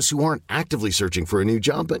 even those who aren't actively searching for a new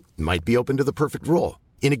job but might be open to the perfect role.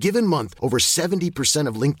 In a given month, over 70%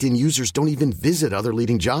 of LinkedIn users don't even visit other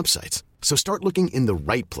leading job sites. So start looking in the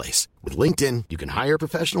right place. With LinkedIn, you can hire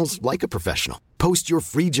professionals like a professional. Post your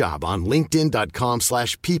free job on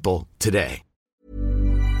linkedin.com/people today.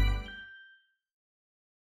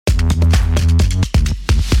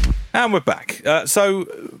 And we're back. So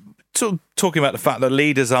sort of talking about the fact that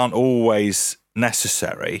leaders aren't always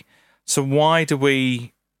necessary. So why do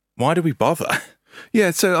we bother?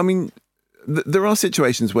 Yeah, so I mean, there are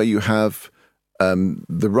situations where you have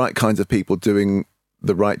the right kinds of people doing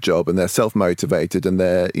the right job, and they're self-motivated, and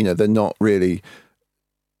they're not really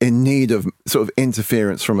in need of sort of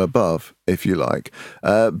interference from above, if you like.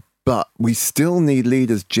 But we still need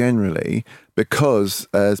leaders generally because,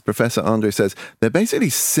 as Professor Andre says, they're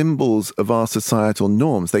basically symbols of our societal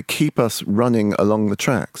norms. They keep us running along the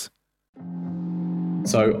tracks.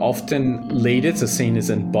 So often leaders are seen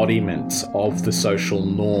as embodiments of the social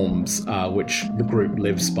norms which the group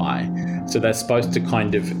lives by. So they're supposed to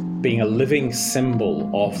kind of being a living symbol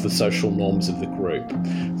of the social norms of the group.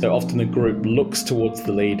 So often the group looks towards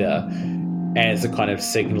the leader as a kind of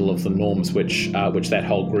signal of the norms which that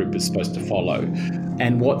whole group is supposed to follow.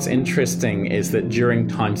 And what's interesting is that during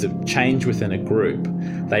times of change within a group,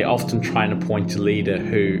 they often try and appoint a leader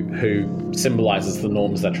who symbolizes the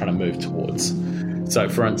norms they're trying to move towards. So,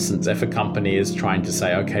 for instance, if a company is trying to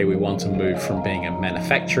say, okay, we want to move from being a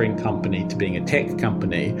manufacturing company to being a tech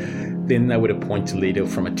company, then they would appoint a leader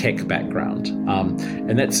from a tech background.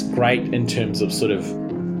 And that's great in terms of sort of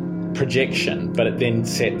projection, but it then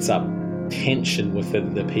sets up tension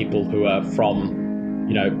within the people who are from,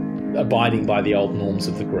 abiding by the old norms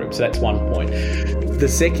of the group. So that's one point. The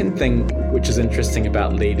second thing which is interesting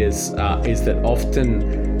about leaders is that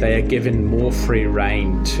often they are given more free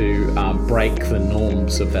rein to break the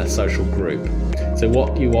norms of their social group. So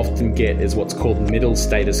what you often get is what's called middle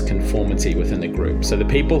status conformity within the group. So the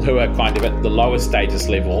people who are kind of at the lower status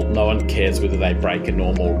level, no one cares whether they break a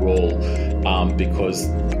normal rule because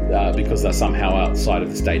they're somehow outside of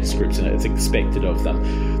the status groups and it's expected of them.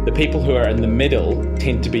 The people who are in the middle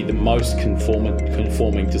tend to be the most conforming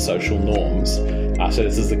to social norms. So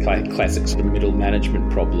this is the classic sort of middle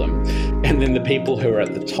management problem. And then the people who are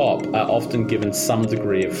at the top are often given some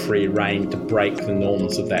degree of free rein to break the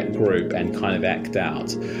norms of that group and kind of act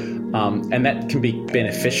out. And that can be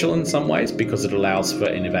beneficial in some ways because it allows for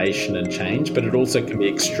innovation and change, but it also can be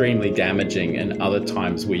extremely damaging in other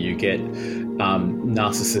times where you get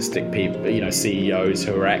narcissistic people, CEOs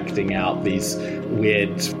who are acting out these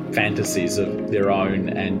weird fantasies of their own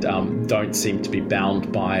and don't seem to be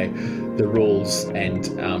bound by the rules and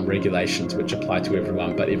regulations which apply to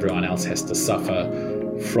everyone, but everyone else has to suffer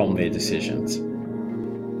from their decisions.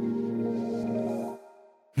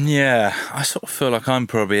 Yeah, I sort of feel like I'm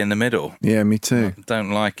probably in the middle. Yeah, me too. I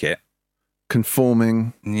don't like it.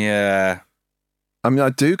 Conforming. Yeah. I mean, I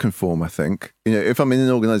do conform, I think. If I'm in an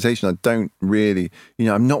organisation, I don't really,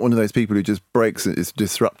 I'm not one of those people who just breaks it, is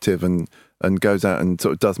disruptive and goes out and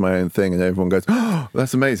sort of does my own thing and everyone goes, oh,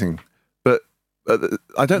 that's amazing. But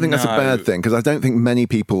I don't think that's a bad thing because I don't think many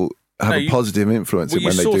people have a positive influence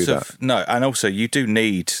when they do that. No, and also you do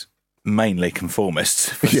need mainly conformists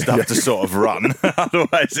for stuff to sort of run.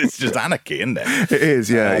 Otherwise, it's just anarchy, isn't it? It is,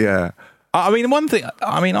 yeah. I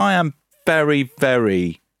am very,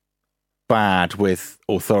 very bad with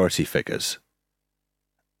authority figures.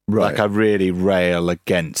 Right. Like, I really rail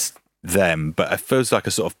against them, but it feels like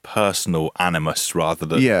a sort of personal animus rather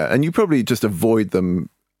than... Yeah, and you probably just avoid them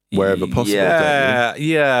wherever possible, don't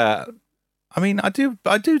you? Yeah. I mean, I do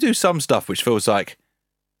some stuff which feels like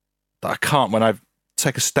that I can't, when I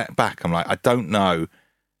take a step back, I'm like, I don't know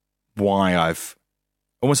why I've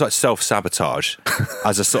almost like self-sabotage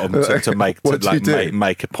as a sort of to make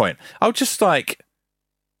a point. I'll just like,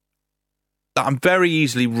 I'm very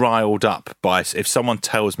easily riled up by if someone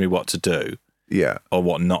tells me what to do, or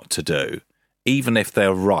what not to do, even if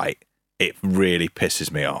they're right, it really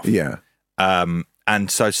pisses me off. Yeah. And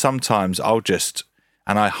so sometimes I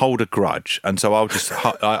hold a grudge, and so I'll just,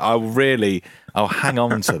 I'll hang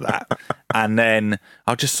on to that, and then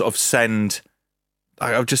I'll just sort of send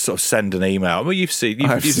an email. Well, you've seen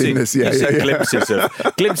glimpses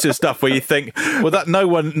of stuff where you think, well, that no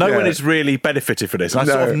one is really benefited from this. And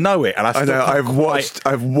I sort of know it, and I know. I've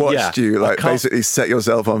watched you basically set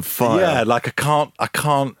yourself on fire. Yeah, like I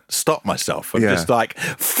can't stop myself. I'm just like,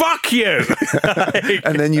 fuck you.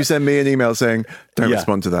 And then you send me an email saying, don't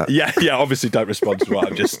respond to that. Yeah, obviously don't respond to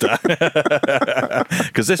what I've just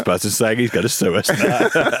because this person's saying he's going to sue us.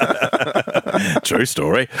 True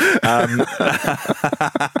story.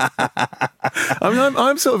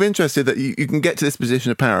 I'm sort of interested that you can get to this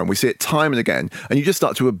position of power, and we see it time and again, and you just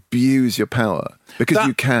start to abuse your power because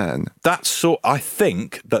you can. I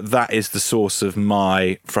think that is the source of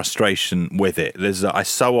my frustration with it. I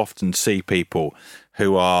so often see people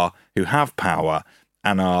who have power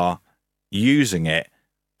and are using it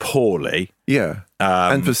poorly. Yeah.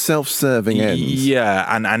 And for self-serving ends. Yeah,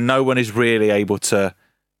 and no one is really able to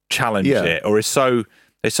challenge it, or is so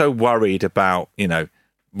they're so worried about,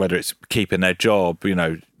 whether it's keeping their job,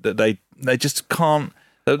 that they just can't.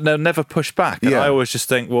 They'll never push back. And I always just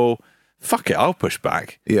think, well, fuck it, I'll push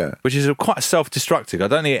back. Yeah. Which is quite self-destructive. I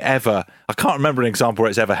don't think I can't remember an example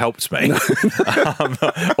where it's ever helped me.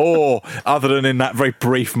 Or other than in that very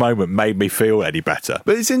brief moment made me feel any better.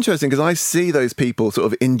 But it's interesting because I see those people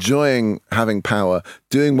sort of enjoying having power,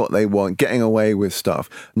 doing what they want, getting away with stuff.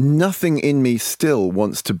 Nothing in me still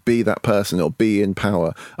wants to be that person or be in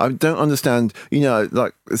power. I don't understand,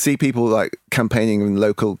 like see people like campaigning in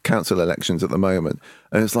local council elections at the moment.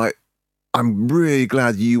 And it's like, I'm really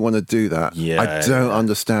glad you want to do that. Yeah, I don't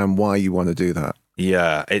understand why you want to do that.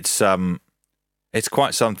 Yeah, it's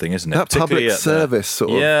quite something, isn't it? That public service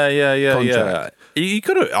sort of contract. You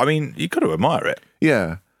got to admire it.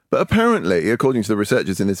 Yeah. But apparently, according to the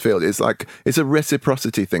researchers in this field, it's a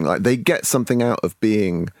reciprocity thing. Like they get something out of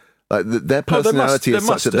being like their personality is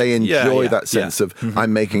such that they enjoy that sense of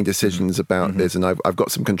I'm making decisions about this and I've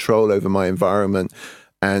got some control over my environment.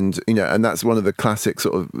 And, and that's one of the classic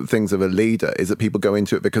sort of things of a leader is that people go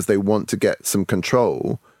into it because they want to get some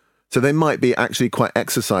control. So they might be actually quite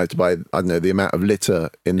exercised by, I don't know, the amount of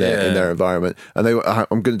litter in their environment. And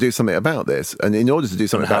I'm going to do something about this. And in order to do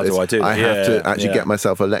something about this, I have to actually get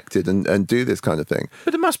myself elected and do this kind of thing.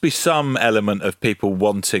 But there must be some element of people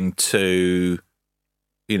wanting to,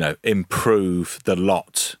 improve the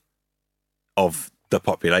lot of the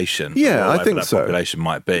population. Yeah, I think so. Population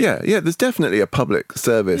might be. Yeah. There's definitely a public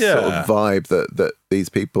service sort of vibe that these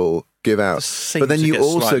people give out. But then you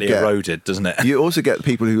also get eroded, doesn't it? You also get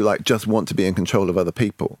people who like just want to be in control of other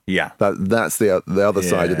people. Yeah, that's the other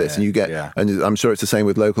side of this. And you get, and I'm sure it's the same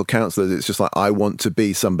with local councillors. It's just like I want to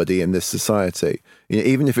be somebody in this society.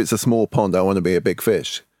 Even if it's a small pond, I want to be a big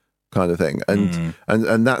fish. Kind of thing,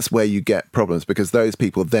 and that's where you get problems because those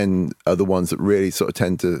people then are the ones that really sort of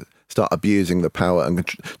tend to start abusing the power and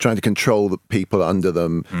trying to control the people under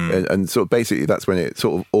them, and sort of basically that's when it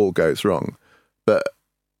sort of all goes wrong. But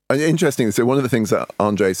interesting. So one of the things that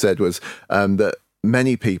Andre said was that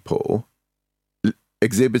many people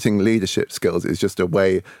exhibiting leadership skills is just a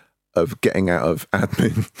way of getting out of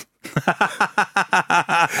admin.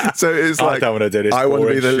 So it's like I don't want to do this. I want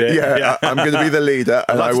to be the I'm going to be the leader,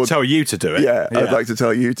 and I will tell you to do it. Yeah, I'd like to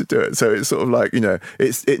tell you to do it. So it's sort of like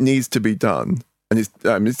it needs to be done, and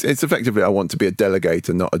it's effectively I want to be a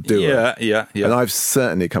delegator, not a doer. Yeah. And I've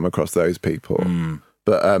certainly come across those people.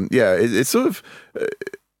 But it's sort of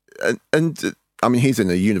and I mean he's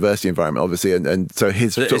in a university environment, obviously, and so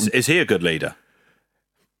is he a good leader?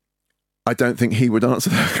 I don't think he would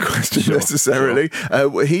answer that question necessarily.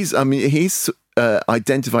 Sure. He's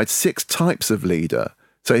identified 6 types of leader.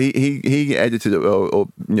 So he edited or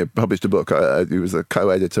published a book. He was a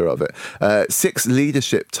co-editor of it. 6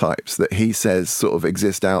 leadership types that he says sort of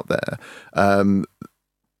exist out there.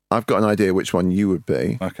 I've got an idea which one you would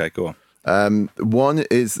be. Okay, go on. One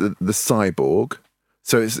is the cyborg.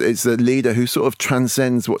 So it's a leader who sort of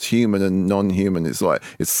transcends what's human and non-human. It's like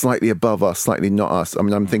it's slightly above us, slightly not us. I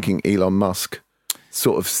mean, I'm thinking Elon Musk,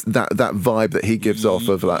 sort of that vibe that he gives off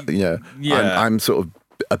of like I'm sort of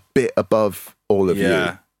a bit above all of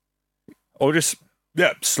you, or just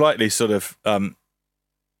slightly sort of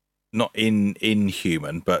not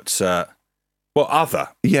inhuman, but other.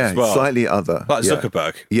 Yeah, well. Slightly other, like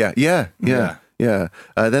Zuckerberg. Yeah.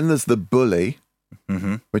 Then there's the bully.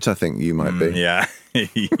 Which I think you might be. Yeah.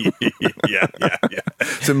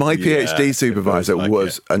 So my PhD supervisor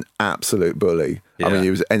was an absolute bully. Yeah. I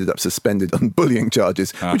mean, he ended up suspended on bullying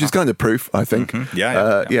charges, which is kind of proof, I think.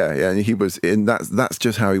 Yeah. And he was in that's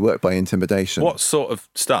just how he worked, by intimidation. What sort of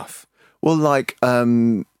stuff? Well, like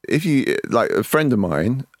if you like a friend of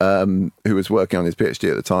mine who was working on his PhD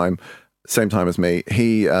at the time, same time as me,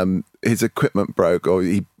 his equipment broke, or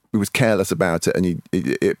he was careless about it, and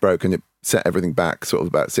it broke, and it set everything back sort of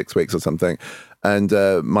about 6 weeks or something. And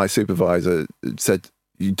my supervisor said,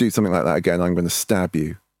 you do something like that again, I'm going to stab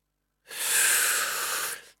you.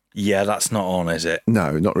 Yeah, that's not on, is it?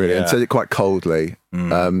 No, not really. And said it quite coldly.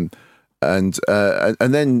 And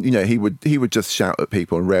then, he would just shout at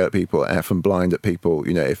people and rail at people, F and blind at people,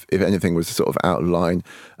 if anything was sort of out of line.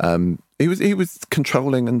 He was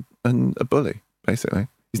controlling and a bully, basically.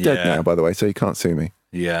 He's dead now, by the way, so he can't sue me.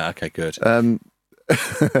 Yeah, okay, good.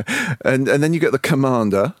 And then you get the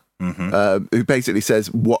commander, who basically says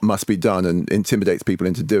what must be done and intimidates people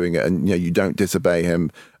into doing it, and you don't disobey him,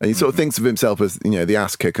 and he sort of thinks of himself as the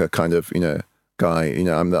ass kicker kind of guy.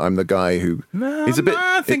 I'm the guy who he's a bit.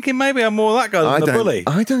 I'm thinking maybe I'm more that guy than the bully.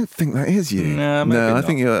 I don't think that is you. No, I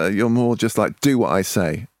think you're more just like do what I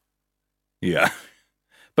say. Yeah.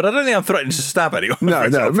 But I don't think I'm threatening to stab anyone. No.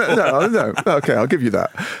 Okay, I'll give you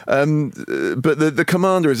that. But the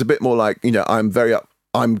commander is a bit more like, I'm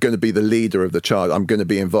going to be the leader of the charge. I'm going to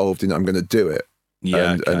be involved in it. I'm going to do it.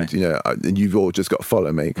 Yeah, and you've all just got to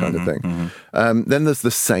follow me, kind of thing. Then there's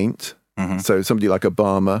the saint. So somebody like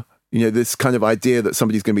Obama. This kind of idea that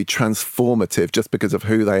somebody's going to be transformative just because of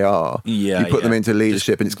who they are. Yeah, you put them into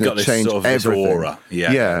leadership, and it's going to change everything. Aura.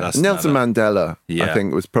 Yeah. Nelson Mandela, I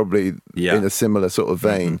think, was probably in a similar sort of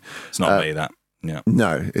vein. It's not me, that. Yeah.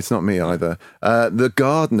 No, it's not me either. The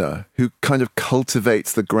gardener, who kind of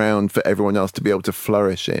cultivates the ground for everyone else to be able to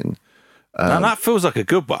flourish in. Now that feels like a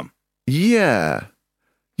good one. Yeah.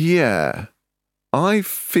 I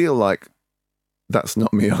feel like that's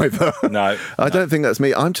not me either. No. I don't think that's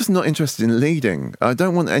me. I'm just not interested in leading. I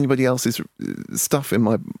don't want anybody else's stuff in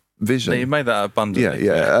my vision. No, you made that abundantly.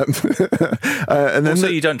 Yeah. And then also,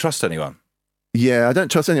 you don't trust anyone. Yeah, I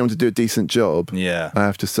don't trust anyone to do a decent job. Yeah. I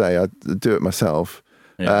have to say, I do it myself.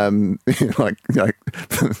 Yeah. I'm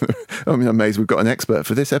amazed we've got an expert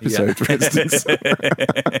for this episode, for instance.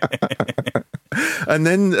 And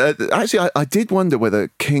then, actually, I did wonder whether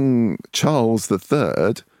King Charles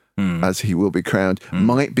III, as he will be crowned,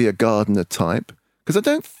 might be a gardener type. Because I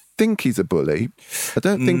don't think he's a bully. I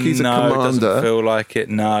don't think he's a commander. No, it doesn't feel like it,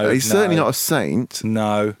 no. He's certainly not a saint.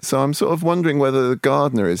 No. So I'm sort of wondering whether the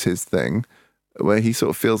gardener is his thing, where he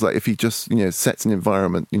sort of feels like if he just, sets an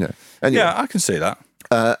environment, Anyway. Yeah, I can see that.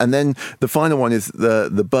 And then the final one is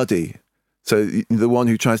the buddy. So the one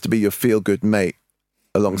who tries to be your feel-good mate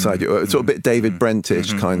alongside you. Sort of a bit David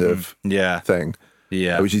Brentish kind of thing.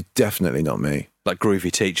 Yeah. Which is definitely not me. Like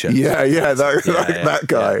groovy teacher. Yeah, that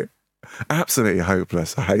guy. Yeah. Absolutely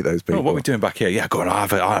hopeless. I hate those people. Oh, what are we doing back here? Yeah, go on, I'll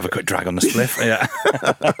have a quick drag on the spliff. Yeah.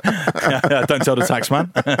 Don't tell the tax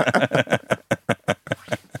man.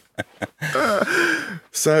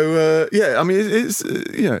 So I mean, it's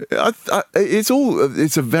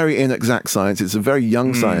it's a very inexact science. It's a very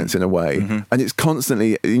young science in a way, and it's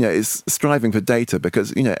constantly it's striving for data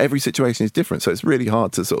because every situation is different. So it's really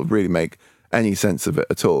hard to sort of really make any sense of it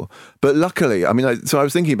at all. But luckily, I mean, I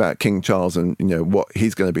was thinking about King Charles and what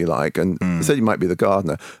he's going to be like, and I said he might be the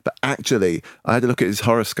gardener, but actually, I had to look at his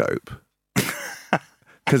horoscope.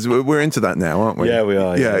 Because we're into that now, aren't we? Yeah, we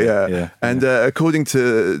are. Yeah. And according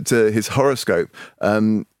to his horoscope,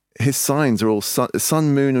 his signs are all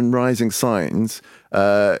sun, moon, and rising signs.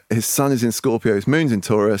 His sun is in Scorpio, his moon's in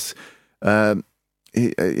Taurus.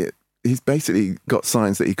 He's basically got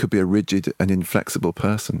signs that he could be a rigid and inflexible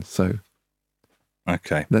person. So,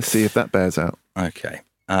 okay, let's see if that bears out. Okay.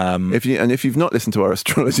 If you've not listened to our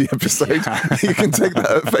astrology episode, you can take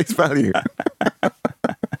that at face value.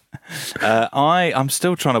 I'm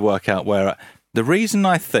still trying to work out where the reason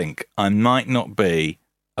I think I might not be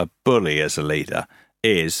a bully as a leader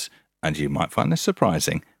is, and you might find this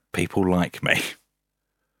surprising, people like me.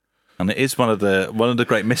 And it is one of the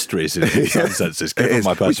great mysteries in some senses, given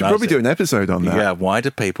my personality. We should probably do an episode on that. Yeah, why do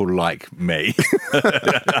people like me?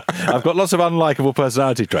 I've got lots of unlikable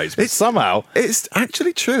personality traits, but somehow... It's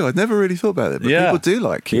actually true. I'd never really thought about it, but people do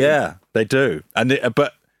like you. Yeah, they do.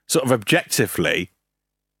 But sort of objectively,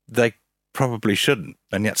 they probably shouldn't,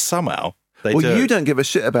 and yet somehow they do. Well, you don't give a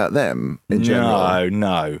shit about them in general.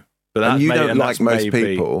 No. But you don't like most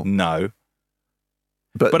people. No.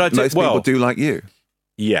 But most people do like you.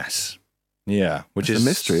 Yes. Yeah. Which is a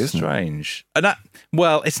mystery, isn't it? Strange. And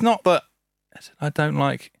it's not that I don't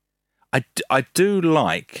like... I do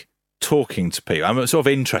like talking to people. I'm sort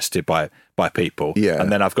of interested by people. Yeah.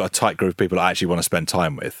 And then I've got a tight group of people I actually want to spend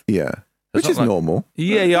time with. Yeah. Which is normal.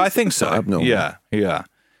 Yeah, I think so. Abnormal. Yeah.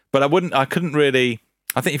 But I couldn't really...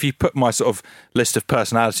 I think if you put my sort of list of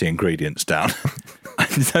personality ingredients down, I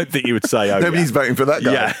don't think you would say, nobody's voting for that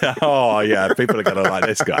guy. Yeah. Oh, yeah, people are going to like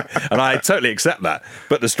this guy. And I totally accept that.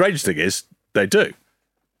 But the strange thing is, they do.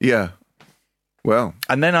 Yeah. Well.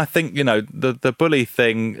 And then I think, the bully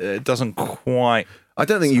thing doesn't quite... I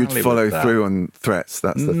don't think you'd follow through on threats.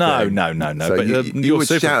 That's the thing. No. So but you would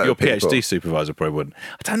shout your at people. PhD supervisor probably wouldn't.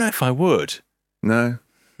 I don't know if I would. No.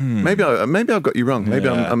 Maybe I've got you wrong. Maybe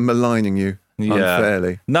I'm maligning you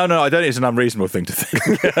unfairly. No, I don't think it's an unreasonable thing to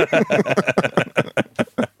think.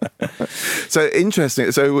 So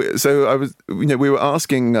interesting. So I was, we were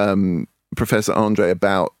asking Professor Andre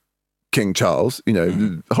about King Charles,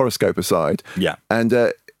 horoscope aside. Yeah. And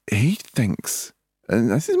he thinks, and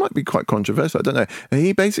this might be quite controversial, I don't know.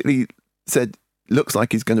 He basically said, looks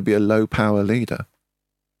like he's going to be a low power leader.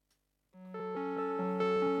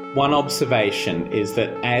 One observation is that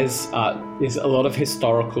as there's a lot of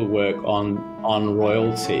historical work on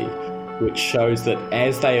royalty, which shows that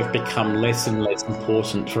as they have become less and less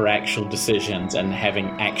important for actual decisions and having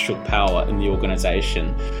actual power in the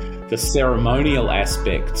organization, the ceremonial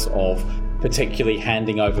aspects of particularly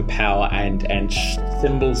handing over power and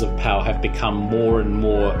symbols of power have become more and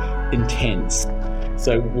more intense.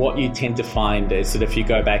 So what you tend to find is that if you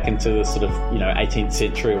go back into the sort of 18th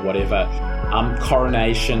century or whatever,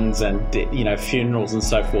 coronations and funerals and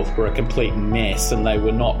so forth were a complete mess, and they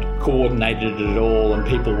were not coordinated at all, and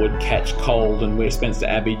people would catch cold in Westminster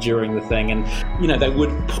Abbey during the thing, and they were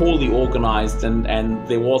poorly organised, and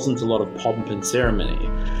there wasn't a lot of pomp and ceremony.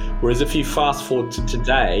 Whereas if you fast forward to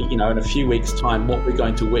today, in a few weeks' time, what we're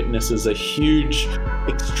going to witness is a huge,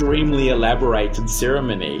 extremely elaborated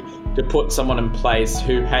ceremony to put someone in place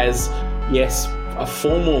who has, yes, a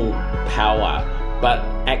formal power, but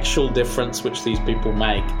actual difference which these people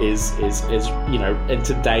make is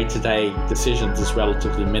into day-to-day decisions is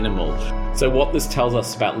relatively minimal. So what this tells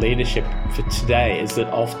us about leadership for today is that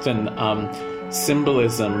often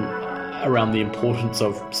symbolism around the importance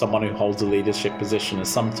of someone who holds a leadership position is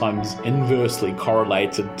sometimes inversely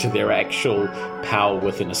correlated to their actual power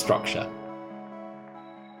within a structure.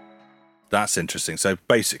 That's interesting. So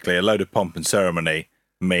basically, a load of pomp and ceremony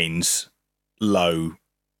means low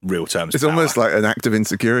real terms. It's power. almost like an act of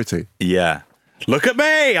insecurity. Yeah. Look at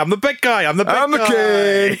me! I'm the big guy. I'm the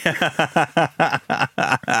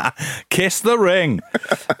king. Kiss the ring.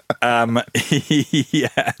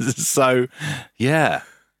 Yeah. So, yeah.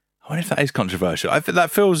 I wonder if that is controversial. I think that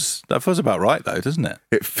feels about right, though, doesn't it?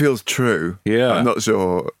 It feels true. Yeah. I'm not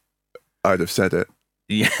sure I'd have said it.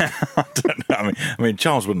 Yeah, I don't know. I mean,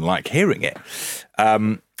 Charles wouldn't like hearing it.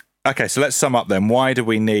 Okay, so let's sum up then. Why do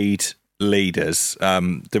we need leaders?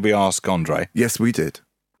 Did we ask Andre? Yes, we did.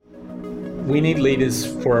 We need leaders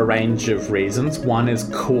for a range of reasons. One is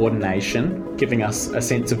coordination, giving us a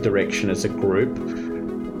sense of direction as a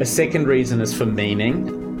group. A second reason is for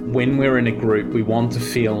meaning. When we're in a group, we want to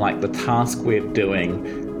feel like the task we're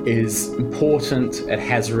doing is important, it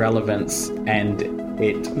has relevance, and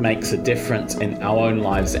it makes a difference in our own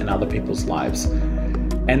lives and other people's lives.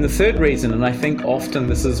 And the third reason, and I think often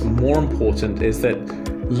this is more important, is that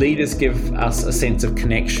leaders give us a sense of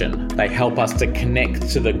connection. They help us to connect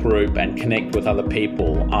to the group and connect with other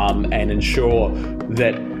people, and ensure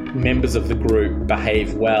that members of the group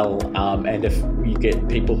behave well, and if you get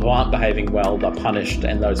people who aren't behaving well, they're punished,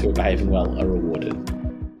 and those who are behaving well are rewarded.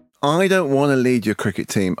 I don't want to lead your cricket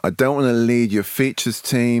team. I don't want to lead your features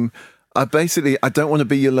team. I don't want to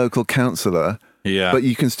be your local counsellor. Yeah. But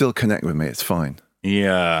you can still connect with me. It's fine.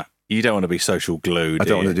 Yeah. You don't want to be social glue, I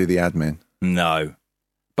don't want to do the admin. No.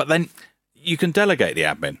 But then you can delegate the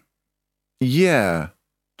admin. Yeah.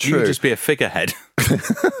 True. You can just be a figurehead.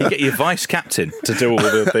 You get your vice captain to do all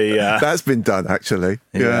of the... That's been done, actually.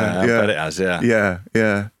 Yeah, I bet it has, yeah.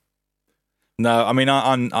 Yeah. No, I mean,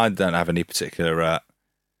 I don't have any particular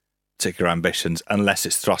ambitions unless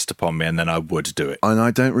it's thrust upon me, and then I would do it. And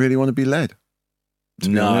I don't really want to be led.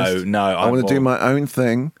 No. I want to do my own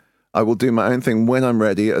thing. I will do my own thing when I'm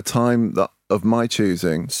ready at a time of my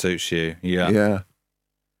choosing. Suits you, yeah.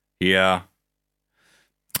 Yeah.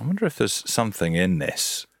 I wonder if there's something in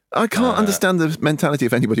this. I can't understand the mentality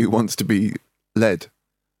of anybody who wants to be led.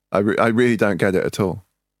 I really don't get it at all.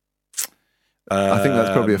 I think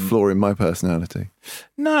that's probably a flaw in my personality.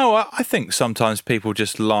 No, I think sometimes people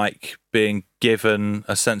just like being given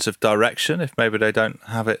a sense of direction if maybe they don't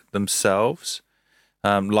have it themselves.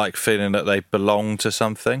 Like feeling that they belong to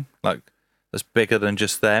something, like that's bigger than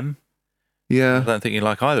just them. Yeah. I don't think you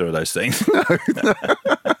like either of those things. No.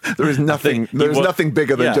 There is nothing. There's nothing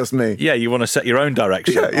bigger than just me. Yeah, you want to set your own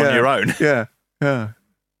direction on your own. Yeah. I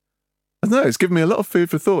don't know. It's given me a lot of food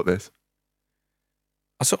for thought. This.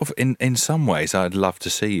 I sort of, in some ways, I'd love to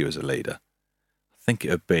see you as a leader. I think it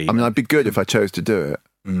would be. I mean, I'd be good if I chose to do it.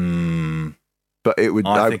 But it would.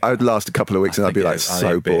 I'd last a couple of weeks and I'd be like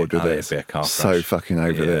so bored with this. So fucking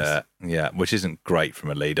over this. Yeah, which isn't great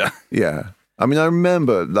from a leader. Yeah. I mean, I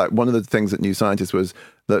remember like one of the things at New Scientist was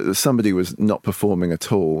that somebody was not performing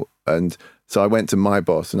at all. And so I went to my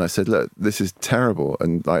boss and I said, look, this is terrible.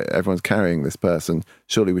 And like everyone's carrying this person.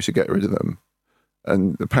 Surely we should get rid of them.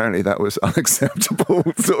 And apparently that was unacceptable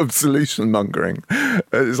sort of solution mongering.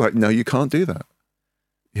 It's like, no, you can't do that.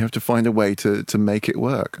 You have to find a way to make it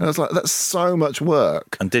work. And I was like, that's so much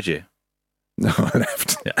work. And did you? No, I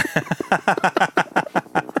left.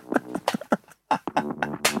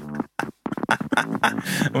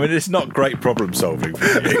 I mean, it's not great problem solving for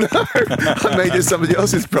you. No, I made it somebody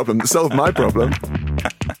else's problem to solve my problem.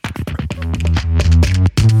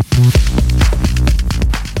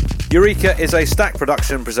 Eureka is a Stack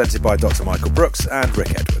production presented by Dr. Michael Brooks and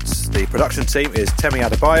Rick Edwards. The production team is Temi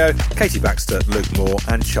Adebayo, Katie Baxter, Luke Moore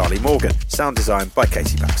and Charlie Morgan. Sound design by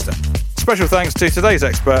Katie Baxter. Special thanks to today's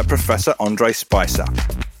expert, Professor Andre Spicer.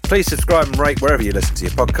 Please subscribe and rate wherever you listen to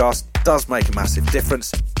your podcast. It does make a massive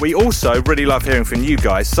difference. We also really love hearing from you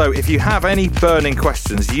guys, so if you have any burning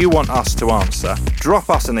questions you want us to answer, drop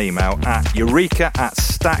us an email at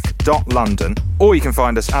eureka@stack.london, or you can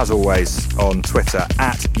find us, as always, on Twitter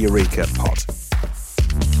at EurekaPod.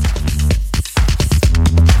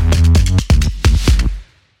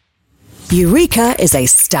 Eureka is a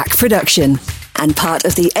Stack production and part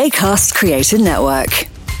of the Acast Creator Network.